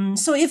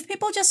 So if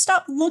people just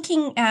stop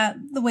looking at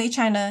the way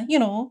China,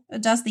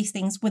 does these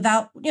things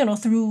without,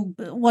 through,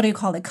 what do you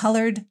call it,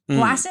 colored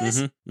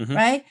glasses,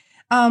 right?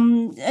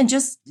 And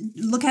just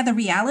look at the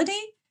reality,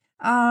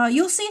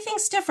 you'll see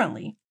things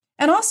differently.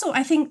 And also,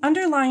 I think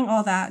underlying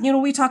all that,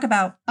 we talk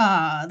about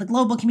the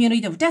global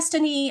community of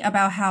destiny,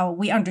 about how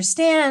we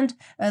understand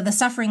the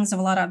sufferings of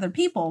a lot of other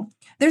people.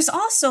 There's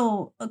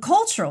also a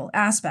cultural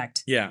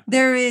aspect.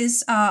 There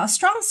is a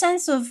strong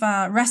sense of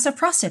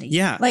reciprocity.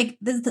 Like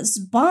this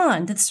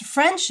bond, this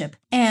friendship.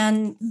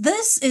 And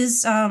this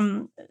is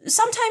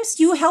sometimes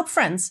you help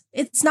friends.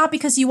 It's not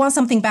because you want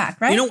something back,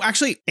 right?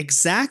 Actually,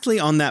 exactly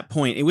on that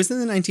point, it was in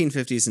the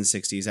 1950s and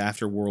 60s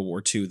after World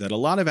War II that a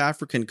lot of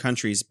African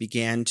countries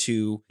began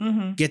to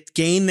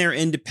gain their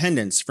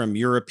independence from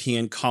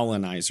European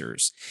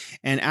colonizers.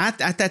 And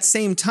at that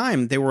same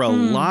time, there were a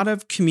lot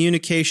of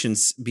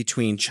communications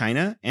between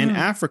China and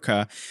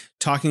Africa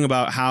talking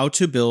about how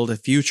to build a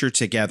future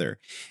together.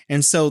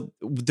 And so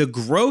the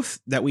growth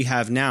that we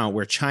have now,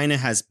 where China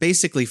has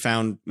basically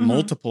found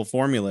multiple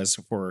formulas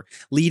for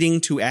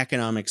leading to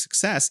economic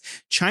success,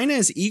 China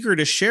is eager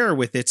to share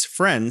with its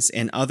friends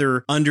in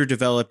other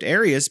underdeveloped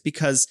areas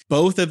because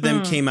both of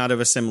them came out of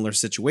a similar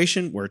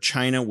situation where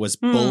China was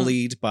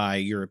bullied by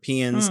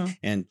Europeans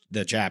and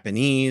the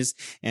Japanese,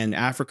 and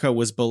Africa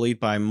was bullied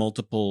by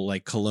multiple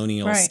like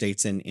colonial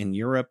states in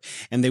Europe.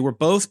 And they were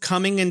both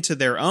coming into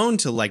their own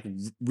to like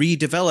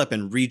redevelop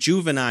and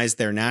rejuvenize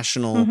their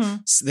national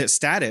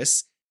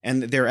status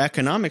and their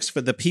economics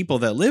for the people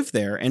that live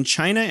there. And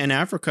China and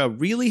Africa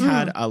really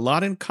had a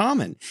lot in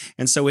common.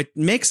 And so it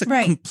makes a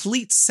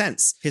complete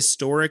sense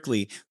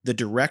historically, the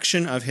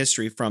direction of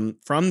history from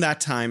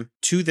that time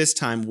to this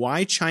time,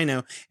 why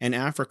China and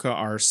Africa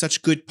are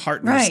such good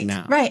partners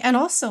now. Right. And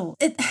also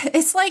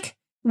it's like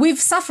we've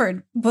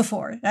suffered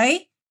before,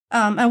 right?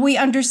 And we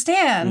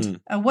understand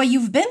what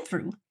you've been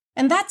through.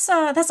 And that's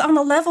on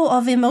the level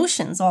of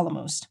emotions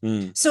almost.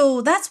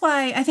 So that's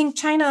why I think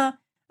China,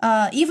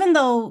 even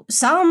though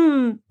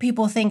some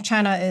people think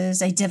China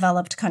is a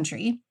developed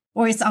country,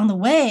 or it's on the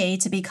way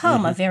to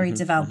become a very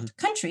developed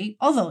country,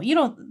 although, you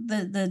know,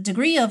 the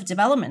degree of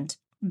development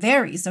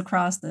varies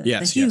across the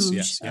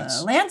huge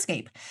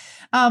landscape.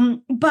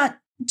 But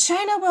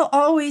China will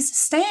always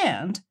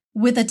stand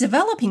with the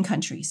developing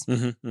countries,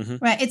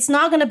 right? It's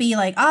not going to be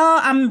like, oh,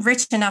 I'm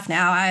rich enough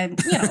now. I'm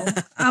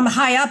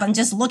high up. I'm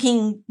just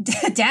looking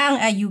down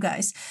at you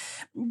guys.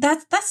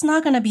 That's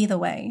not going to be the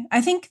way.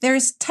 I think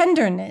there's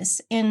tenderness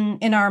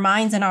in our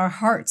minds and our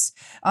hearts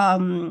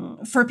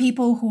for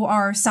people who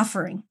are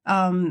suffering.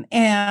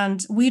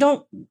 And we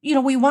don't,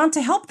 we want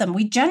to help them.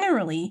 We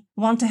generally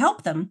want to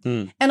help them.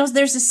 And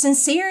there's a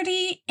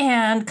sincerity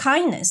and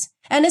kindness.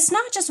 And it's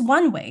not just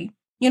one way.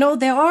 You know,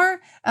 there are,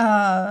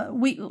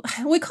 we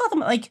call them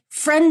like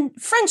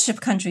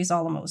friendship countries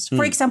almost.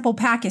 For example,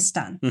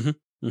 Pakistan,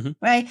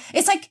 right?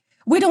 It's like,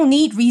 we don't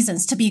need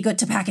reasons to be good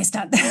to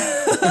Pakistan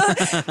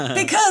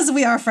because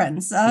we are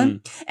friends.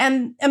 And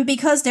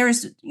because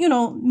there's,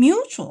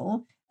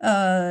 mutual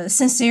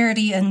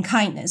sincerity and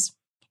kindness.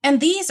 And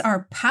these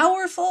are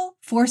powerful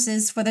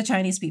forces for the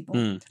Chinese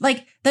people.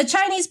 Like the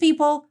Chinese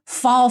people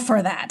fall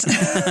for that.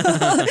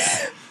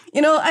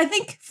 I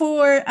think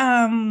for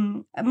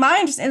my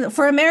understanding,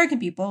 for American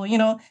people,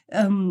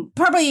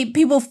 probably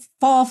people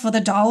fall for the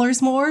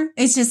dollars more.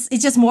 It's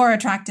just more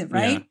attractive,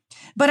 right? Yeah.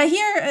 But I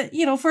hear,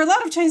 for a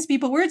lot of Chinese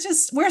people, we're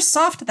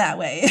soft that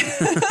way.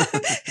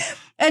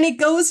 And it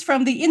goes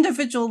from the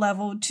individual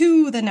level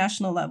to the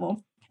national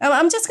level.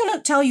 I'm just going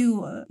to tell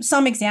you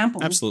some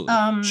examples.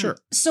 Absolutely. Sure.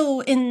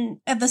 So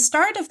at the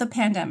start of the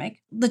pandemic,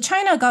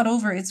 China got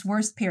over its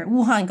worst period.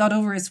 Wuhan got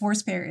over its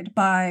worst period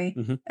by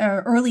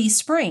early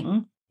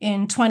spring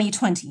in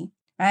 2020,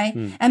 right?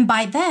 And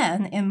by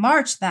then, in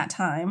March that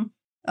time,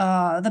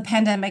 the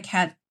pandemic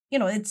had,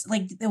 it's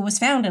like it was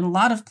found in a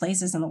lot of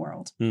places in the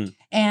world.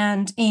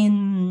 And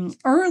in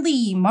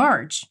early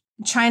March,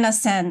 China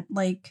sent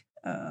like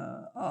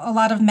a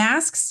lot of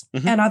masks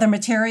and other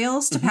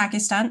materials to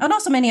Pakistan and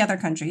also many other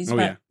countries.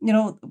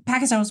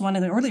 Pakistan was one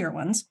of the earlier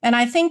ones. And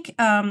I think,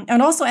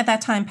 and also at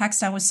that time,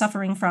 Pakistan was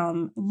suffering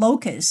from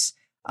locusts.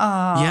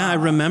 I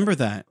remember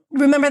that.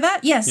 Remember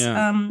that? Yes.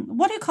 Yeah.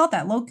 What do you call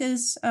that?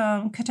 Locust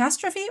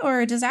catastrophe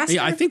or disaster?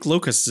 Yeah, I think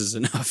locusts is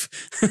enough.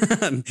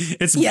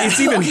 It's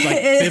even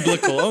like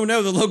biblical. Oh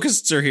no, the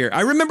locusts are here.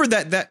 I remember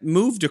that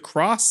moved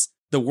across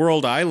the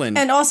world island.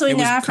 And also in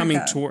Africa.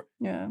 Coming toward.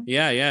 Yeah.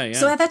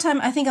 So at that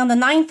time, I think on the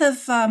 9th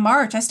of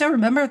March, I still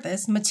remember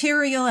this,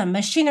 material and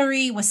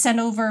machinery was sent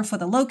over for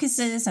the locusts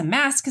and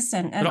masks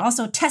and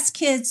also test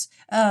kits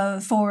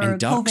for and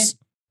ducks. COVID.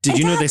 Did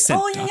you know they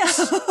sent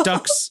ducks?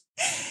 Ducks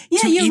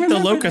to eat the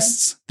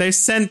locusts. That. They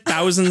sent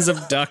thousands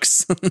of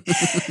ducks.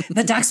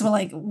 The ducks were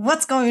like,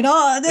 what's going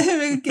on?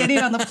 Getting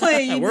on the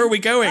plane. Where are we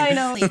going? I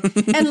know.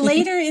 And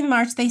later in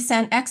March, they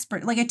sent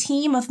a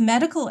team of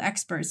medical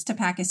experts to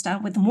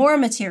Pakistan with more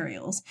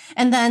materials.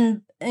 And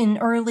then in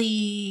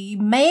early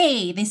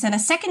May, they sent a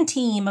second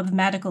team of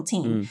medical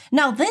team.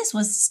 Now, this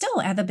was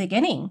still at the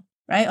beginning,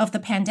 right, of the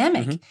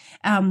pandemic.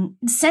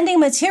 Sending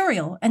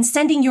material and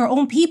sending your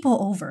own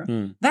people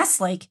over.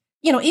 That's like,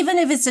 even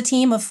if it's a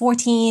team of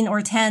 14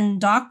 or 10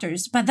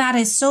 doctors, but that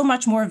is so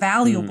much more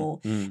valuable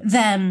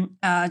than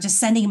just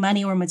sending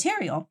money or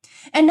material.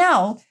 And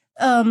now,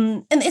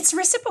 and it's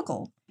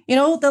reciprocal.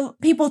 The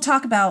people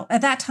talk about, at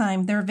that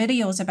time, there are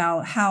videos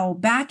about how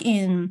back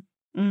in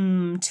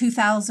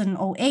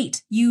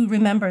 2008, you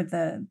remember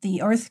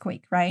the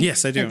earthquake, right?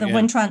 Yes, I do. The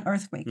Wenchuan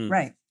earthquake,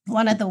 right?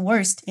 One of the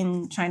worst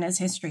in China's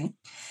history.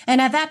 And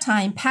at that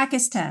time,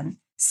 Pakistan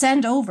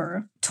sent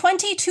over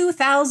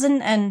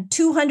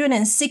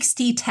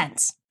 22,260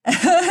 tents.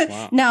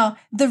 Wow. Now,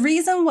 the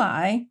reason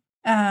why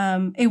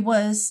it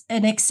was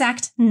an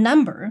exact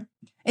number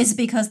is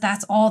because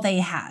that's all they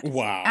had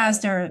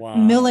as their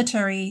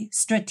military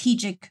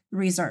strategic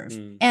reserve.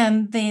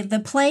 And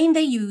the plane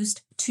they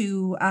used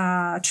to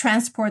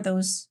transport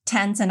those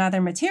tents and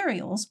other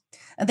materials,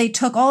 they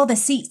took all the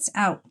seats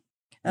out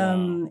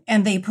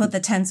and they put the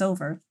tents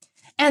over.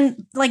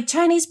 And like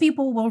Chinese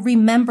people will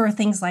remember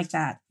things like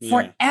that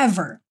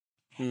forever.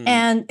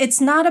 And it's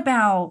not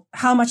about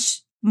how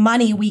much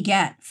money we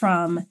get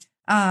from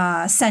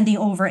sending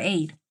over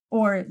aid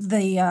or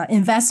the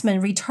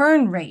investment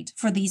return rate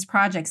for these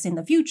projects in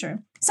the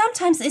future.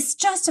 Sometimes it's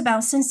just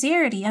about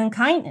sincerity and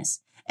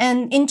kindness.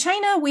 And in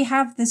China, we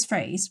have this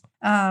phrase,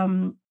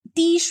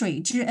 滴水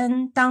之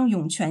恩当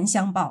涌泉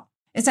相报.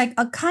 It's like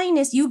a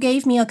kindness, you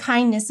gave me a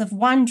kindness of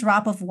one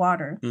drop of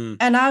water,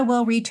 and I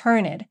will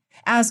return it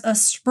as a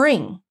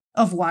spring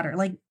of water,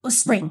 like a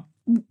spring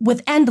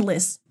with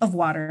endless of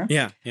water.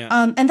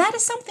 And that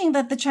is something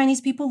that the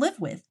Chinese people live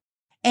with.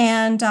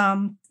 And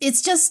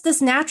it's just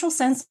this natural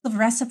sense of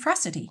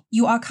reciprocity.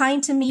 You are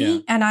kind to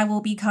me, and I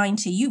will be kind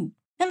to you.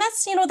 And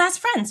that's, that's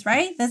friends,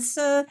 right? That's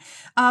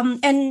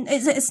and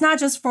it's not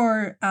just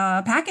for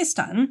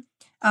Pakistan.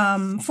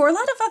 For a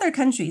lot of other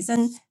countries,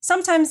 and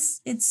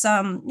sometimes it's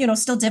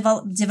still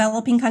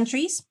developing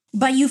countries,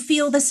 but you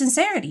feel the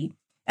sincerity.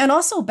 And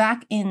also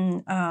back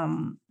in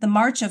the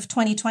March of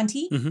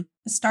 2020, the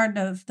start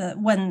of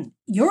when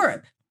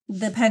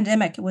the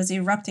pandemic was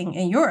erupting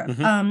in Europe.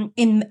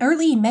 In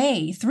early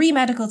May, 3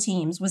 medical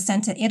teams was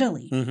sent to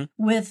Italy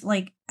with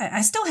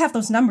I still have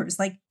those numbers,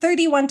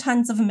 31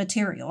 tons of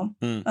material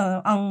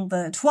on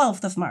the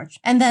 12th of March.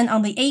 And then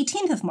on the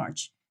 18th of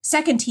March,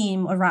 second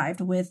team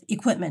arrived with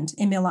equipment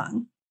in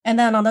Milan. And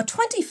then on the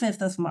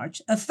 25th of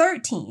March, a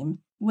third team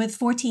with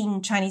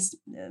 14 Chinese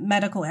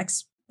medical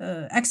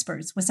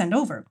experts was sent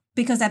over.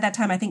 Because at that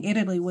time, I think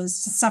Italy was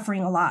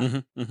suffering a lot,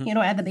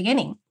 at the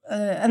beginning.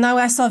 And now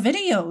I saw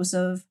videos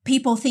of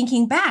people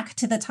thinking back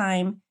to the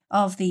time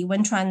of the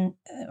Wenchuan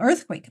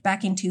earthquake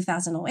back in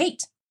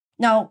 2008.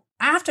 Now,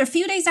 a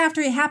few days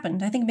after it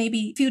happened, I think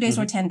maybe a few days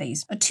or 10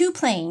 days, 2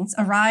 planes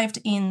arrived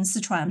in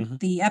Sichuan,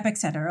 the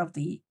epicenter of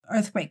the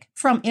earthquake,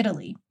 from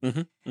Italy.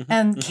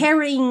 And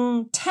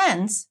carrying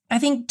tents, I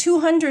think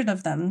 200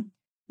 of them,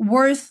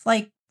 worth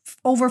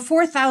over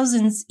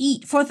 4,000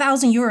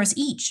 euros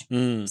each.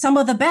 Some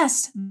of the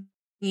best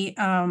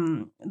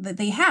that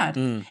they had.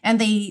 And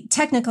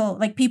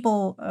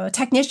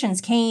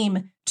technicians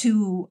came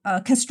to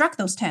construct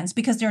those tents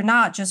because they're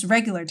not just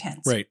regular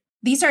tents. Right.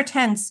 These are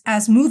tents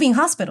as moving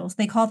hospitals.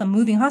 They call them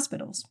moving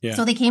hospitals. Yeah.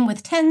 So they came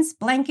with tents,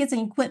 blankets,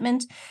 and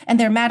equipment, and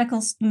their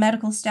medical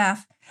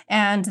staff,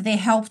 and they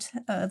helped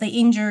the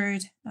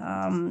injured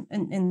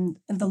in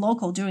the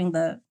local during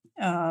the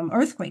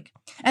earthquake.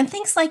 And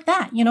things like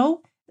that,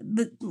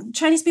 the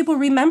Chinese people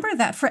remember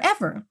that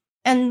forever.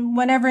 And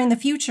whenever in the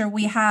future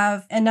we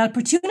have an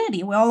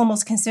opportunity, we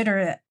almost consider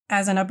it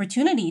as an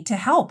opportunity to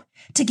help,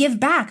 to give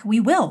back,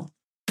 we will.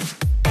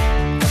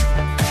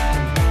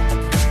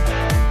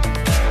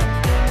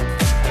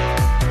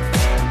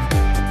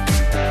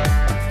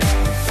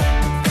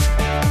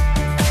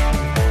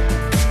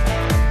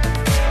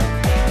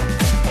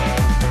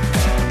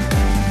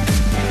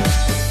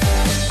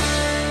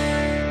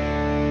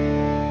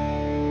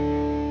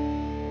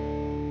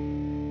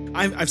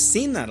 I've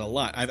seen that a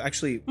lot. I've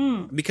actually,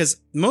 because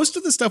most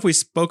of the stuff we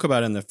spoke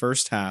about in the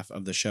first half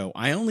of the show,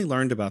 I only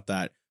learned about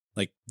that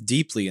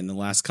deeply in the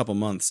last couple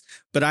months.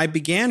 But I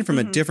began from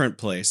a different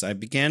place. I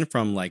began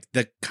from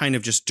the kind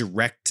of just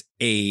direct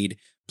aid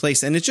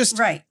place. And it just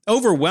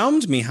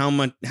overwhelmed me how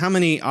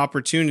many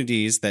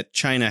opportunities that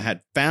China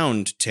had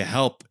found to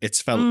help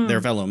its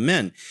their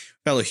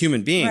fellow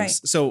human beings. Right.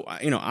 So,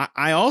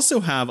 I also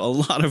have a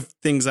lot of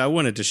things I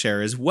wanted to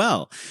share as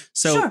well.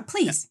 So sure,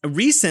 please.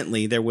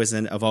 Recently, there was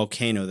a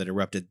volcano that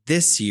erupted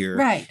this year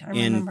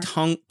in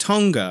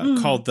Tonga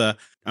called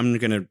I'm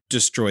going to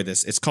destroy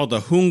this. It's called the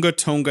Hunga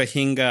Tonga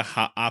Hinga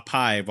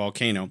Ha'apai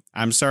volcano.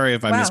 I'm sorry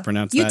if I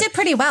mispronounced that. You did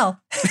pretty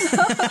well.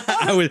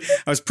 I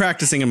was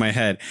practicing in my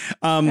head.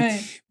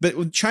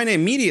 But China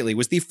immediately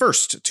was the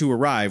first to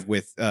arrive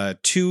with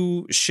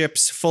 2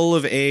 ships full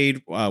of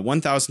aid,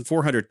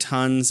 1,400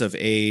 tons of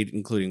aid,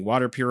 including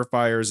water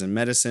purifiers and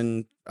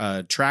medicine,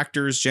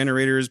 tractors,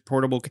 generators,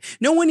 portable.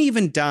 No one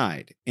even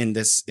died in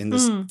this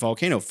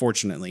volcano,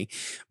 fortunately.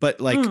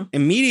 But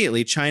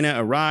immediately China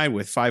arrived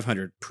with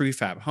 500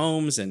 prefab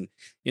homes and,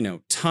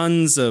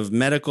 tons of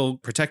medical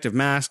protective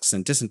masks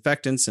and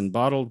disinfectants and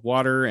bottled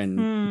water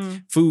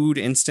and food,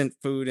 instant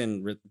food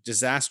and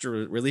disaster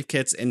relief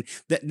kits. And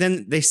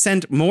then they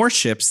sent more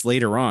ships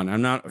later on.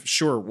 I'm not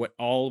sure what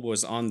all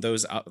was on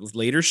those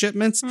later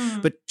shipments,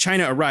 but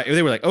China arrived.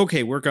 They were like,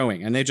 okay, we're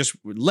going. And they just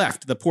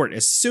left the port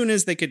as soon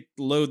as they could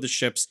load the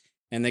ships.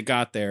 And they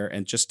got there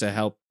and just to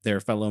help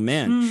their fellow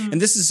man. And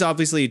this is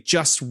obviously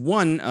just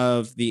one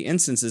of the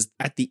instances.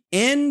 At the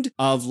end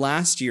of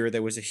last year,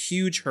 there was a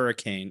huge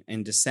hurricane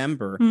in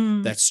December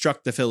that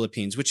struck the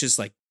Philippines, which is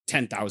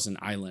 10,000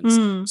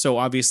 islands. So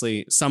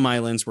obviously some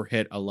islands were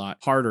hit a lot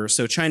harder.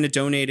 So China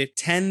donated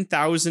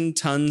 10,000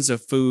 tons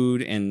of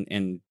food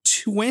and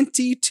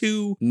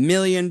 22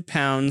 million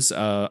pounds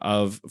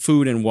of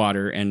food and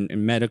water and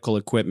medical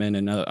equipment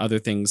and other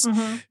things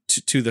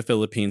to the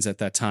Philippines at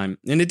that time.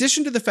 In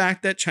addition to the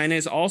fact that China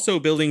is also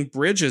building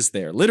bridges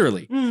there,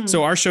 literally.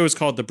 So our show is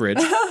called The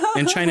Bridge,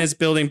 and China is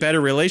building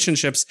better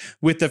relationships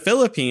with the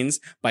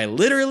Philippines by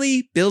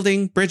literally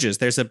building bridges.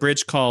 There's a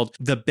bridge called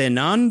the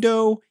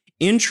Binondo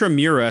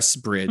Intramuros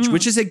Bridge,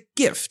 which is a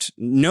gift,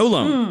 no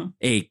loan,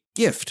 a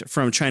gift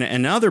from China.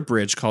 Another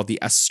bridge called the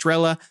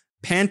Estrella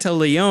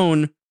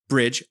Pantaleon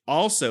Bridge,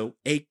 also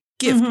a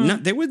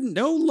gift. There were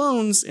no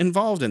loans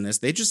involved in this.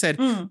 They just said,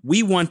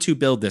 we want to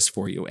build this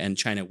for you. And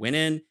China went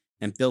in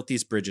and built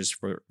these bridges,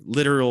 for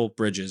literal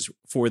bridges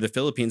for the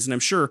Philippines. And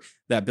I'm sure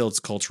that builds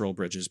cultural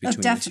bridges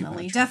between the two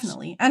countries.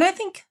 Definitely. And I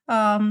think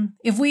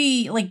if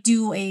we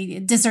do a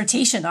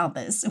dissertation on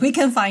this, we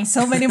can find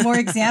so many more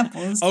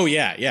examples. Oh,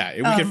 yeah.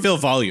 We can fill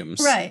volumes.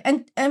 Right.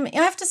 And I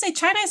have to say,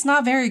 China is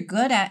not very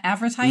good at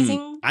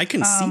advertising. I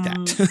can see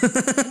that.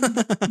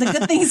 The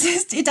good things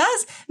is it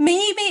does.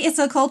 Maybe it's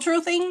a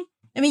cultural thing.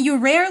 I mean, you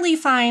rarely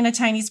find a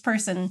Chinese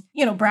person,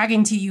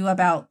 bragging to you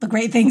about the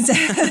great things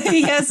that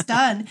he has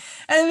done.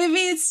 And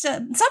maybe it's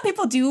some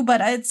people do,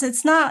 but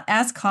it's not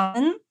as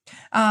common.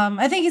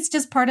 I think it's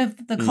just part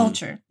of the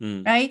culture,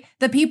 right?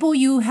 The people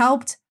you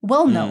helped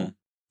will know,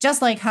 just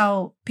like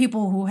how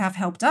people who have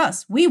helped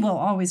us, we will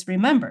always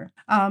remember.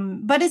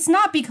 But it's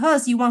not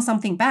because you want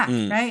something back,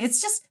 right?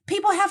 It's just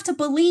people have to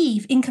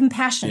believe in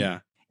compassion. Yeah.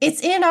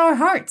 It's in our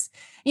hearts.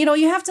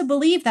 You have to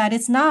believe that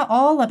it's not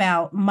all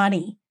about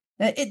money.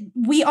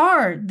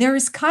 There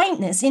is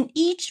kindness in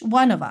each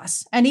one of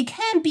us, and it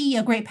can be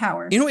a great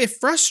power. It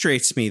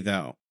frustrates me,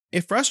 though.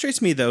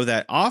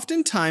 That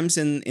oftentimes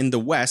in the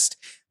West,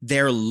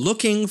 they're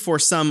looking for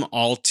some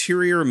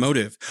ulterior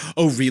motive.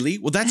 Oh, really?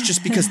 Well, that's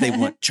just because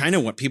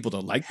China want people to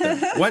like them.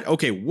 What?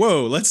 Okay,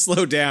 whoa, let's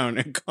slow down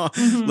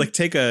and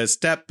take a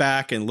step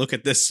back and look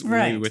at this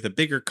with a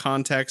bigger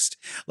context.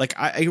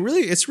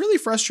 It's really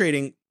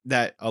frustrating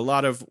that a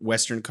lot of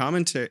Western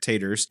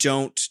commentators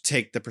don't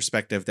take the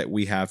perspective that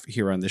we have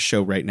here on this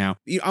show right now.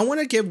 I want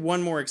to give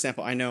one more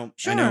example. I know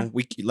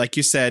we, like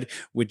you said,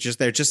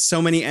 there are just so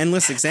many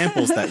endless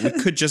examples that we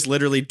could just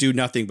literally do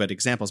nothing but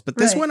examples. But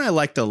this one I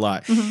liked a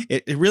lot.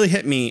 It really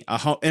hit me.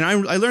 And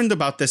I learned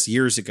about this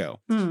years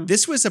ago.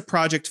 This was a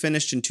project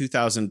finished in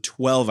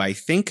 2012, I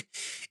think.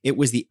 It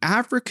was the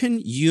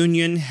African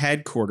Union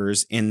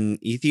headquarters in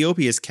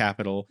Ethiopia's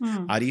capital,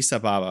 Addis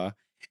Ababa.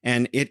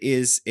 And it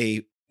is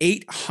a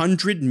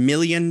 $800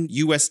 million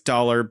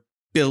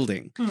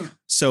building.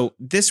 So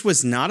this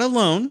was not a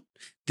loan.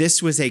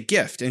 This was a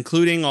gift,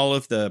 including all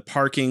of the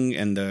parking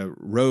and the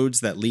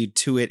roads that lead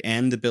to it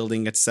and the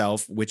building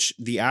itself, which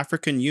the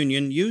African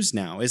Union use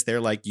now as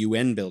their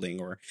UN building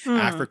or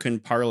African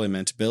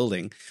Parliament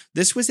building.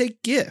 This was a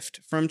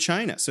gift from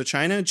China. So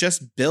China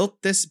just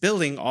built this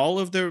building, all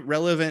of the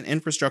relevant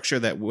infrastructure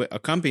that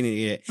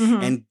accompanied it,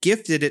 and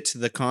gifted it to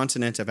the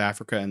continent of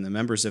Africa and the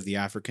members of the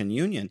African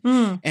Union.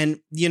 And,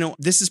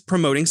 this is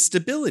promoting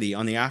stability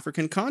on the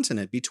African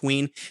continent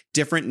between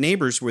different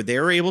neighbors where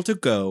they're able to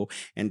go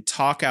and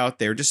talk out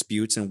their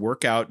disputes and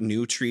work out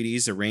new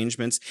treaties,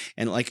 arrangements,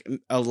 and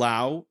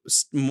allow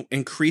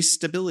increased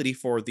stability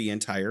for the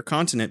entire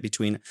continent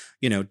between,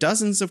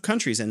 dozens of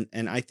countries. And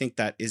I think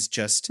that is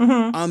just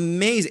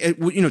amazing.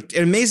 It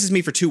amazes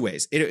me for two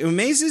ways. It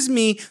amazes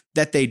me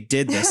that they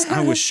did this.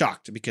 I was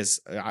shocked because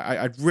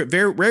I'd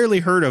very rarely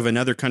heard of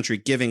another country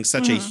giving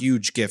such a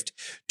huge gift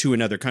to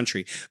another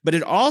country. But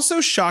it also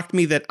shocked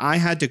me that I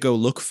had to go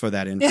look for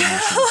that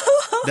information.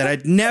 That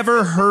I'd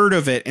never heard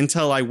of it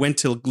until I went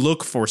to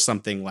look for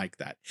something like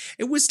that.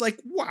 It was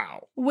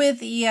wow. With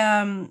the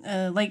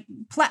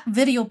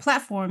video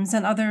platforms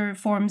and other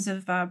forms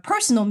of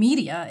personal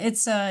media,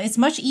 it's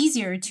much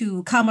easier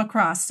to come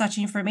across such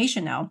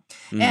information now,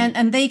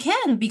 and they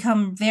can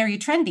become very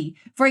trendy.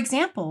 For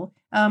example,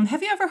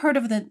 have you ever heard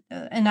of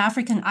an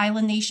African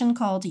island nation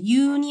called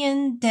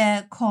Union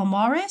de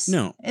Comores?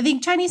 No. I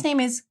think Chinese name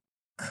is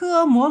Ke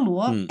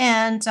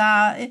and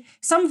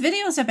some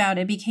videos about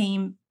it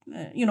became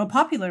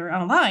popular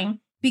online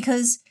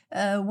because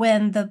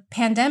when the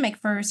pandemic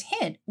first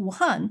hit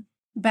Wuhan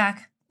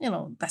back,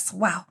 that's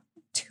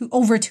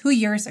over 2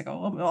 years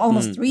ago,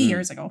 almost 3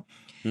 years ago,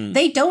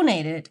 they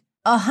donated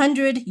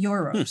 100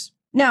 euros.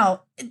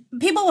 Now,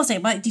 people will say,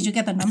 but did you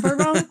get the number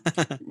wrong?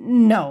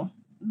 No.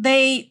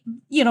 They,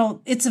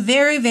 it's a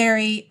very,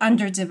 very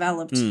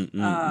underdeveloped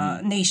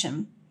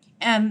nation.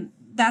 And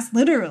that's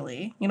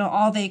literally,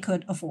 all they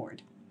could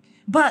afford.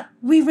 But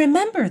we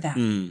remember that.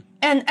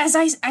 And as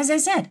I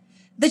said,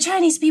 the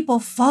Chinese people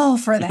fall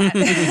for that,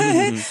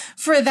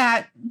 for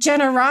that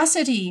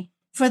generosity,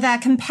 for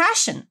that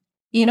compassion,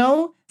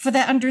 for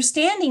that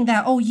understanding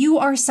that, oh, you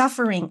are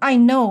suffering. I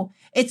know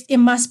it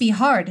must be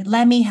hard.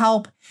 Let me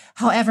help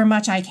however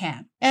much I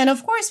can. And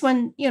of course,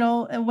 when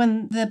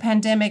the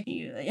pandemic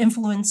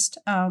influenced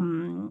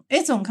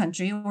its own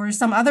country or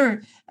some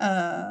other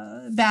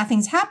bad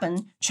things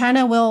happen,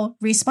 China will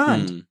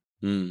respond.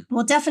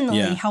 will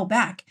definitely help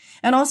back.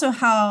 And also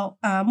how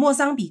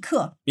Mozambique,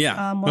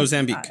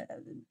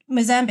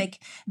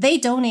 Mozambique, they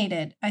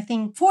donated, I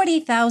think,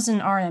 40,000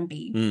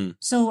 RMB.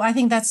 So I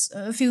think that's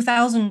a few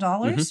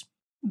 $1,000s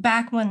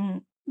back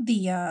when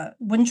the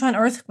Wenchuan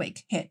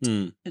earthquake hit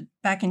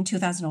back in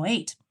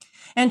 2008.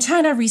 And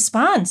China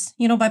responds,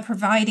 by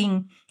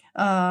providing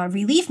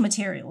relief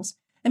materials.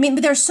 I mean,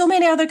 there's so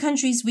many other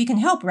countries we can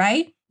help,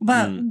 right?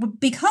 But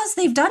because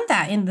they've done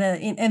that in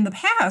the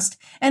past,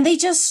 and they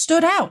just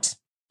stood out.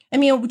 I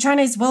mean,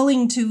 China is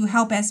willing to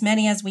help as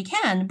many as we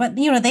can, but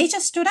they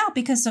just stood out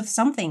because of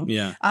something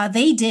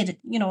they did,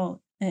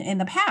 in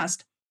the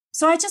past.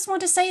 So I just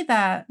want to say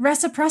that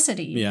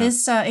reciprocity,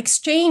 this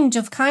exchange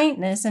of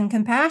kindness and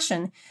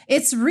compassion,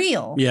 it's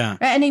real. Yeah.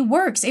 Right? And it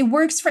works. It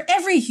works for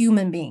every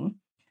human being.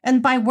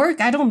 And by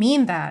work, I don't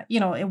mean that,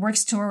 it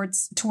works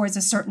towards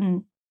a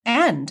certain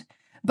end,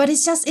 but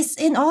it's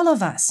in all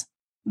of us.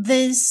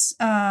 This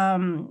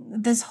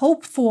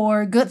hope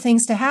for good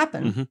things to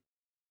happen,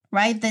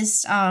 right?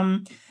 This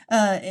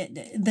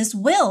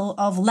will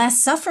of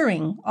less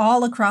suffering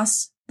all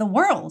across the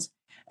world.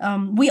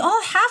 We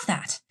all have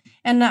that.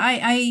 And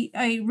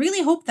I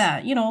really hope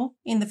that,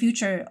 in the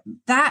future,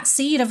 that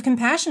seed of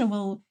compassion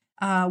will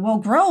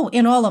grow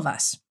in all of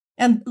us.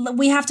 And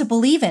we have to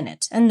believe in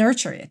it and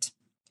nurture it.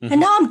 And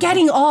now I'm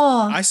getting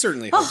all... I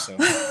certainly hope so.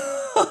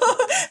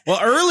 Well,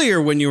 earlier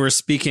when you were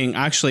speaking,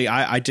 actually,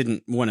 I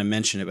didn't want to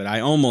mention it, but I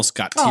almost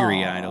got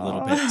teary-eyed a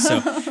little bit.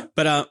 So,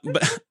 but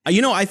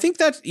I think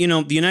that,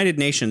 the United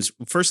Nations,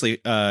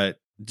 firstly,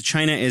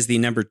 China is the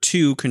number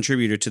 2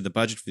 contributor to the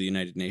budget for the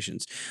United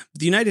Nations.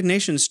 The United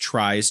Nations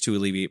tries to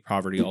alleviate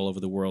poverty all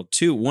over the world,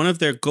 too. One of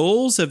their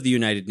goals of the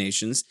United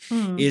Nations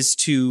is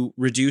to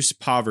reduce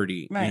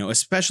poverty,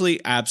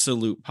 especially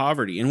absolute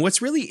poverty. And what's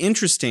really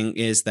interesting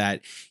is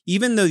that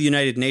even though the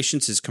United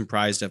Nations is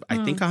comprised of, I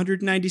think,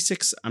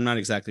 196, I'm not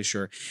exactly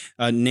sure,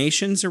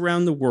 nations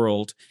around the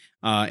world,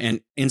 and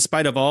in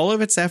spite of all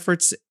of its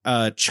efforts,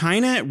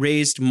 China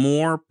raised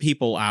more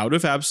people out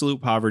of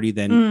absolute poverty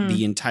than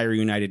the entire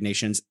United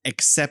Nations,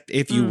 except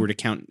if you were to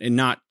count and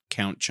not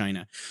count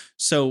China.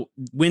 So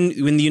when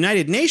the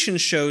United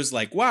Nations shows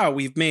like, wow,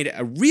 we've made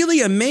a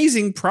really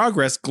amazing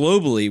progress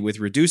globally with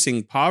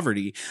reducing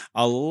poverty,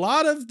 a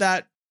lot of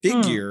that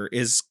figure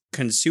is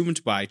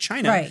consumed by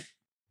China. Right.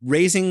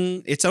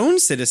 Raising its own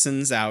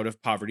citizens out of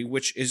poverty,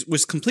 which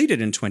was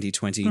completed in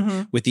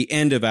 2020 with the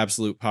end of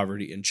absolute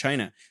poverty in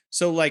China.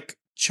 So like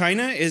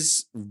China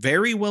is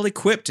very well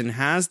equipped and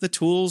has the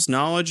tools,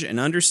 knowledge, and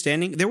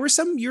understanding. There were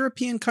some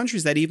European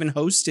countries that even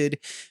hosted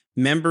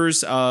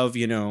members of,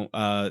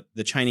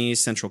 the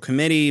Chinese Central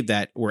Committee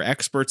that were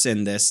experts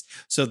in this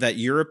so that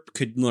Europe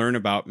could learn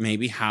about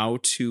maybe how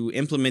to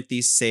implement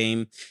these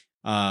same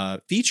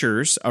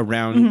features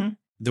around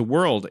the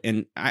world.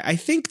 And I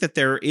think that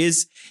there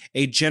is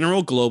a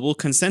general global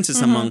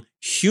consensus among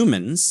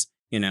humans,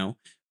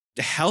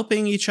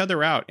 helping each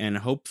other out, and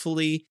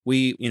hopefully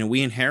we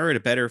inherit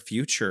a better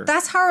future.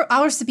 That's how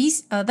our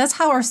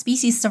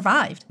species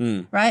survived,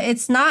 right?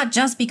 It's not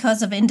just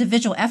because of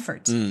individual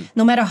effort.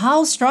 No matter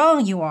how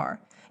strong you are,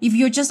 if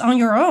you're just on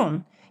your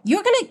own,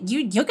 you're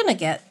gonna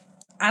get,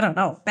 I don't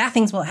know, bad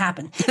things will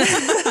happen.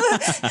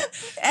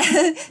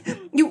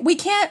 We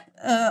can't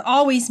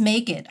always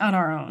make it on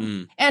our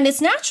own. And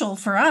it's natural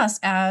for us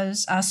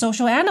as a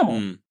social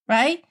animal,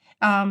 right?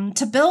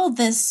 To build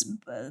this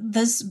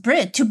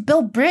bridge, to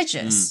build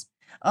bridges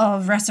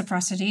of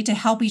reciprocity to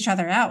help each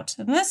other out.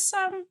 And that's,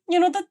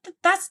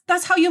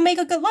 that's how you make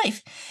a good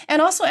life.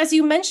 And also, as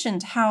you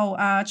mentioned,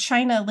 how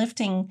China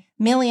lifting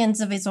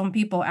millions of its own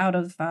people out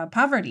of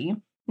poverty.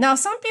 Now,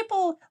 some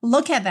people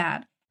look at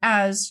that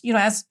as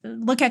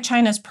look at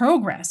China's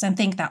progress and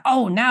think that,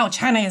 oh, now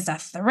China is a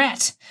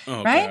threat,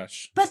 right?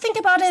 Gosh. But think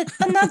about it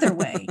another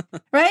way,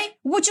 right?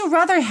 Would you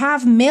rather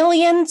have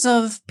millions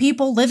of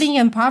people living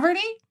in poverty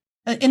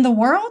in the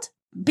world?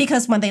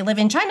 Because when they live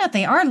in China,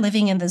 they are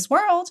living in this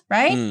world,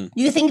 right?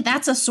 You think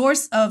that's a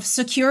source of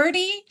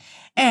security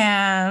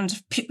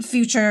and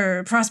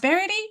future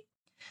prosperity?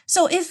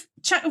 So if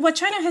what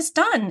China has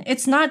done,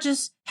 it's not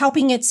just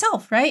helping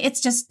itself, right?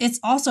 It's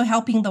also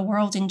helping the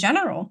world in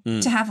general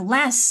to have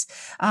less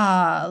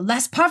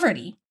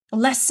poverty,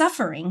 less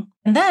suffering.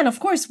 And then, of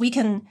course, we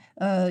can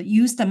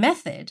use the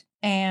method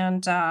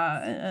and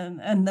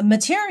the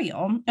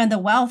material and the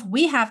wealth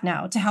we have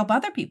now to help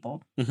other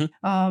people,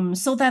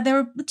 so that there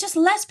are just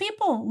less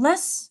people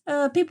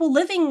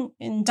living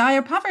in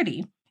dire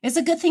poverty. It's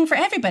a good thing for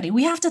everybody.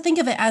 We have to think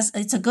of it as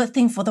it's a good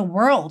thing for the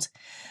world,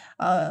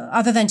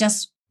 other than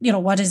just,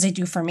 what does it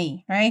do for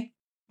me, right?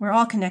 We're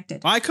all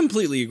connected. I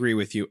completely agree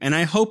with you. And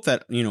I hope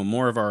that,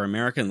 more of our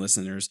American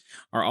listeners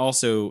are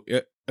also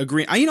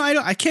agreeing.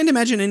 I can't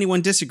imagine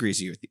anyone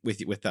disagrees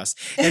with us.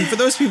 And for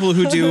those people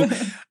who do,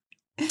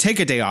 take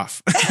a day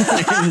off.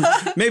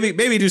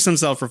 maybe do some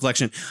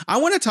self-reflection. I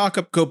want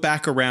to go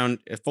back around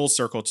full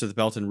circle to the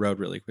Belt and Road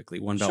really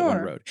quickly. One Belt,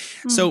 One Road.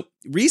 So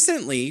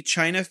recently,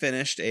 China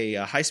finished a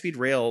high-speed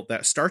rail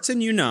that starts in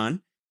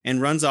Yunnan and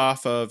runs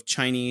off of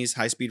Chinese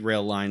high-speed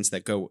rail lines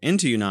that go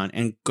into Yunnan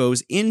and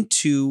goes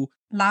into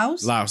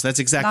Laos? Laos, that's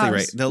exactly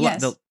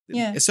Laos. right.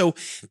 Yes. So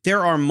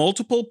there are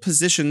multiple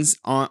positions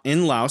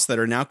in Laos that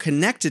are now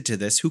connected to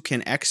this who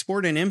can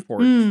export and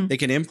import. They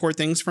can import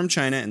things from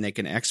China and they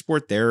can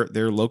export their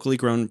locally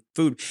grown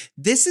food.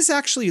 This is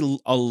actually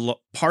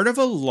part of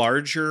a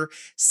larger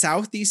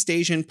Southeast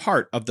Asian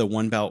part of the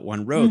One Belt,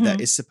 One Road that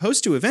is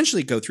supposed to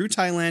eventually go through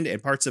Thailand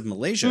and parts of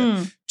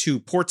Malaysia to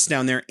ports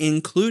down there,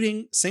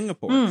 including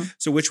Singapore.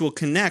 So which will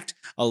connect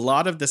a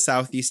lot of the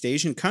Southeast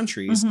Asian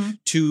countries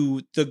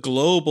to the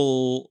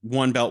global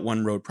One Belt,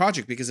 One Road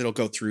project, because it'll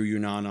go through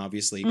Yunnan,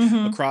 obviously,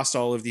 across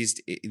all of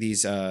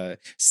these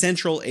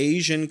Central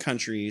Asian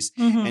countries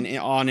and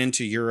on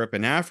into Europe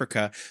and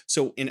Africa.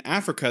 So in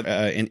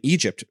Africa, in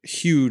Egypt,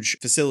 huge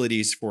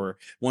facilities for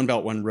One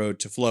Belt, One Road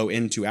to flow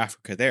into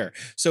Africa there.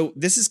 So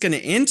this is going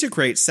to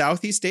integrate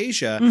Southeast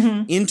Asia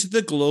into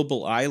the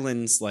global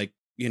islands, like,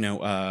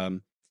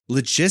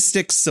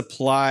 logistics,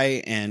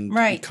 supply, and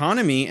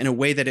economy in a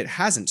way that it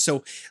hasn't.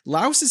 So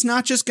Laos is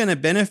not just going to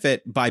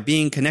benefit by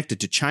being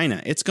connected to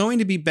China. It's going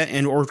to be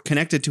or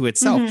connected to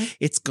itself.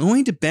 It's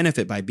going to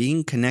benefit by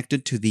being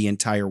connected to the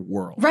entire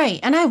world. Right.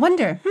 And I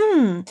wonder,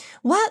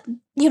 what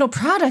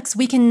products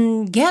we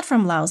can get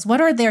from Laos?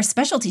 What are their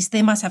specialties?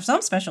 They must have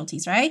some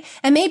specialties, right?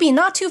 And maybe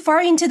not too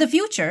far into the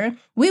future,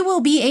 we will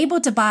be able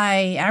to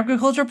buy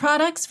agricultural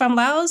products from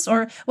Laos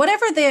or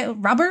whatever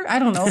rubber, I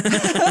don't know,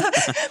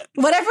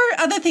 whatever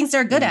other things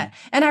they're good at.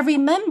 And I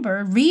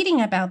remember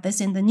reading about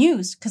this in the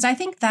news because I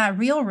think that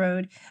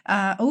railroad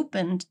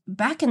opened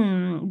back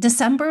in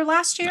December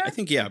last year. I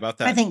think, about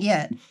that. I think,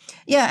 yeah.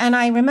 And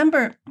I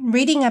remember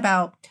reading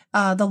about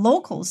the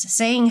locals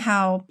saying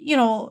how,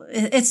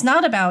 it's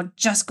not about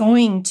just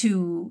going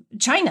to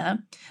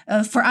China.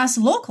 For us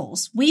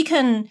locals, we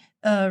can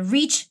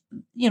reach,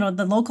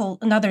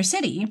 another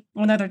city,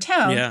 another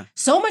town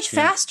so much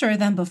faster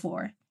than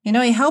before.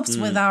 It helps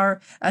with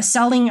our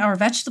selling our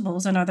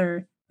vegetables and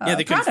other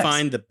they products. can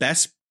find the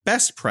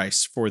best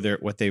price for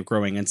what they're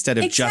growing instead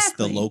of just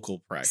the local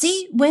price.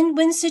 See,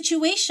 win-win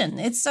situation.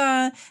 It's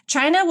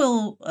China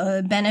will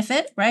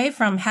benefit, right,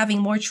 from having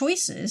more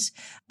choices,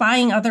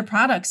 buying other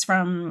products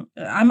from.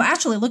 I'm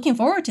actually looking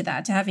forward to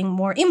that, to having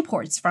more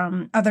imports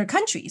from other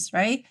countries,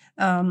 right,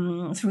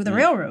 through the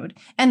railroad,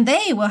 and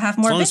they will have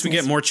more. As long business. as we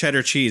get more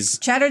cheddar cheese,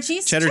 cheddar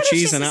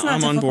cheese, and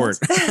I'm on board.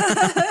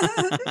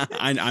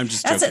 I'm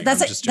just joking.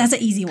 That's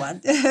an easy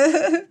one.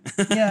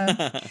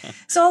 Yeah.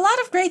 So a lot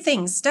of great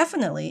things,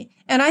 definitely.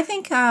 And I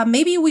think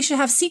maybe we should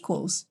have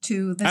sequels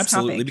to this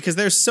topic. Because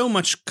there's so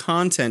much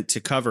content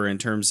to cover in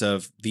terms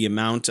of the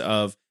amount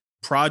of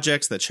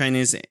projects that China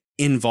is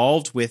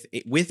involved with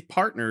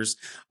partners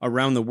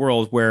around the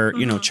world where,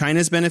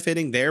 China's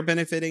benefiting, they're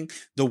benefiting,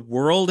 the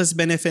world is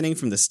benefiting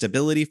from the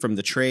stability, from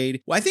the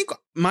trade. Well, I think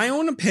my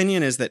own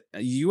opinion is that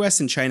US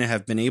and China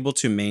have been able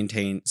to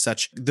maintain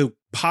the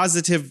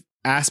positive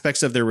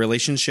aspects of their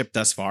relationship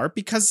thus far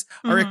because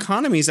our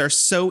economies are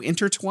so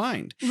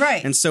intertwined.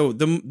 Right. And so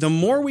the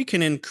more we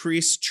can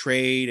increase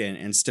trade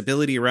and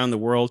stability around the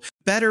world,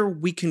 better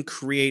we can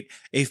create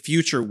a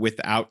future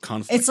without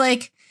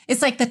conflict.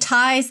 It's like the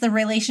ties, the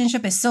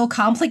relationship is so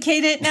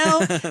complicated now.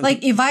 Like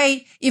if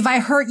I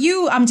hurt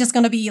you, I'm just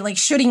going to be like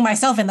shooting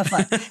myself in the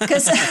foot.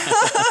 Because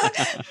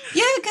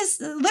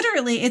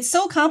literally it's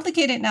so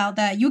complicated now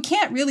that you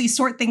can't really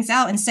sort things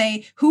out and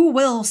say who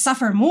will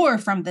suffer more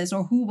from this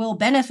or who will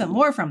benefit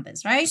more from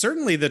this, right?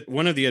 Certainly that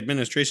one of the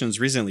administrations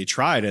recently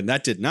tried and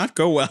that did not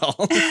go well.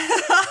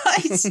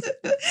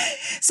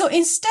 So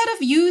instead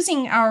of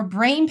using our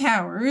brain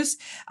powers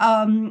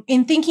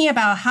in thinking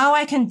about how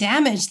I can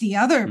damage the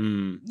other,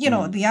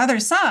 the other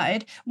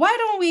side, why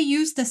don't we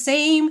use the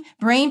same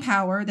brain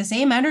power, the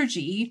same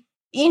energy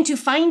into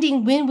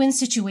finding win-win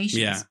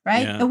situations,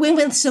 right? Yeah.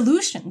 Win-win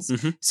solutions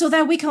so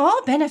that we can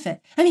all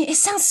benefit. I mean, it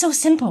sounds so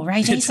simple,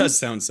 right, Jason? It does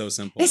sound so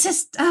simple. It's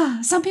just,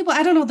 some people,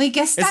 I don't know, they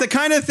get stuck. It's the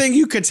kind of thing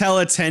you could tell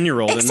a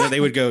 10-year-old and they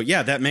would go,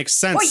 yeah, that makes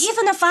sense. Or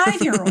even a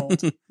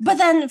 5-year-old. But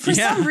then for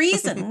some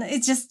reason,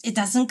 it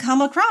doesn't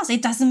come across.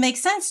 It doesn't make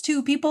sense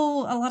to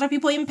people, a lot of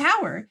people in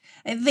power.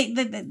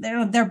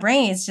 Their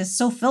brain is just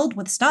so filled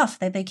with stuff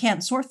that they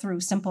can't sort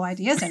through simple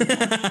ideas anymore.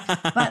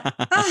 But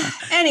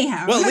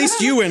anyhow. Well, at least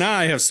you and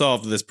I have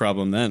solved this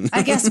problem then.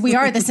 I guess we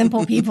are the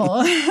simple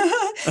people.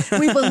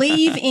 We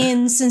believe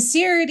in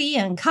sincerity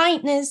and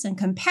kindness and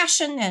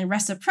compassion and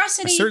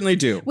reciprocity. I certainly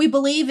do. We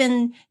believe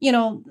in,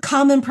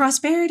 common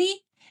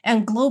prosperity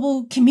and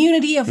global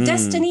community of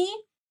destiny.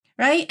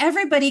 Right?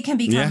 Everybody can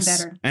become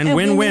better. And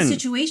win-win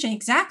situation.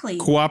 Exactly.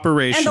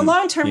 Cooperation. And the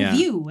long-term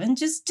view. And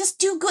just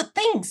do good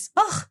things.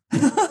 Ugh.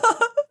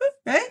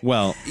 Right?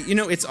 Well,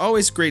 it's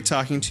always great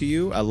talking to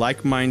you, a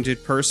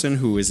like-minded person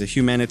who is a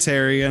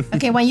humanitarian.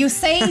 Okay, when you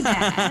say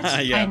that,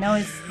 I know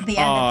it's the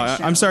end of the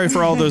show. I'm sorry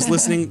for all those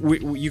listening.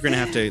 You're going to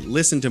have to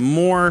listen to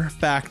more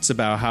facts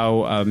about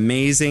how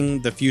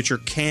amazing the future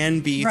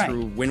can be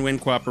through win-win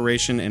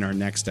cooperation in our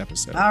next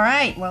episode. All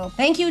right. Well,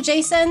 thank you,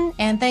 Jason.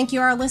 And thank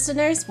you, our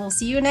listeners. We'll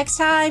see you next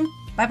time.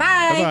 Bye-bye.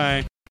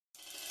 Bye-bye.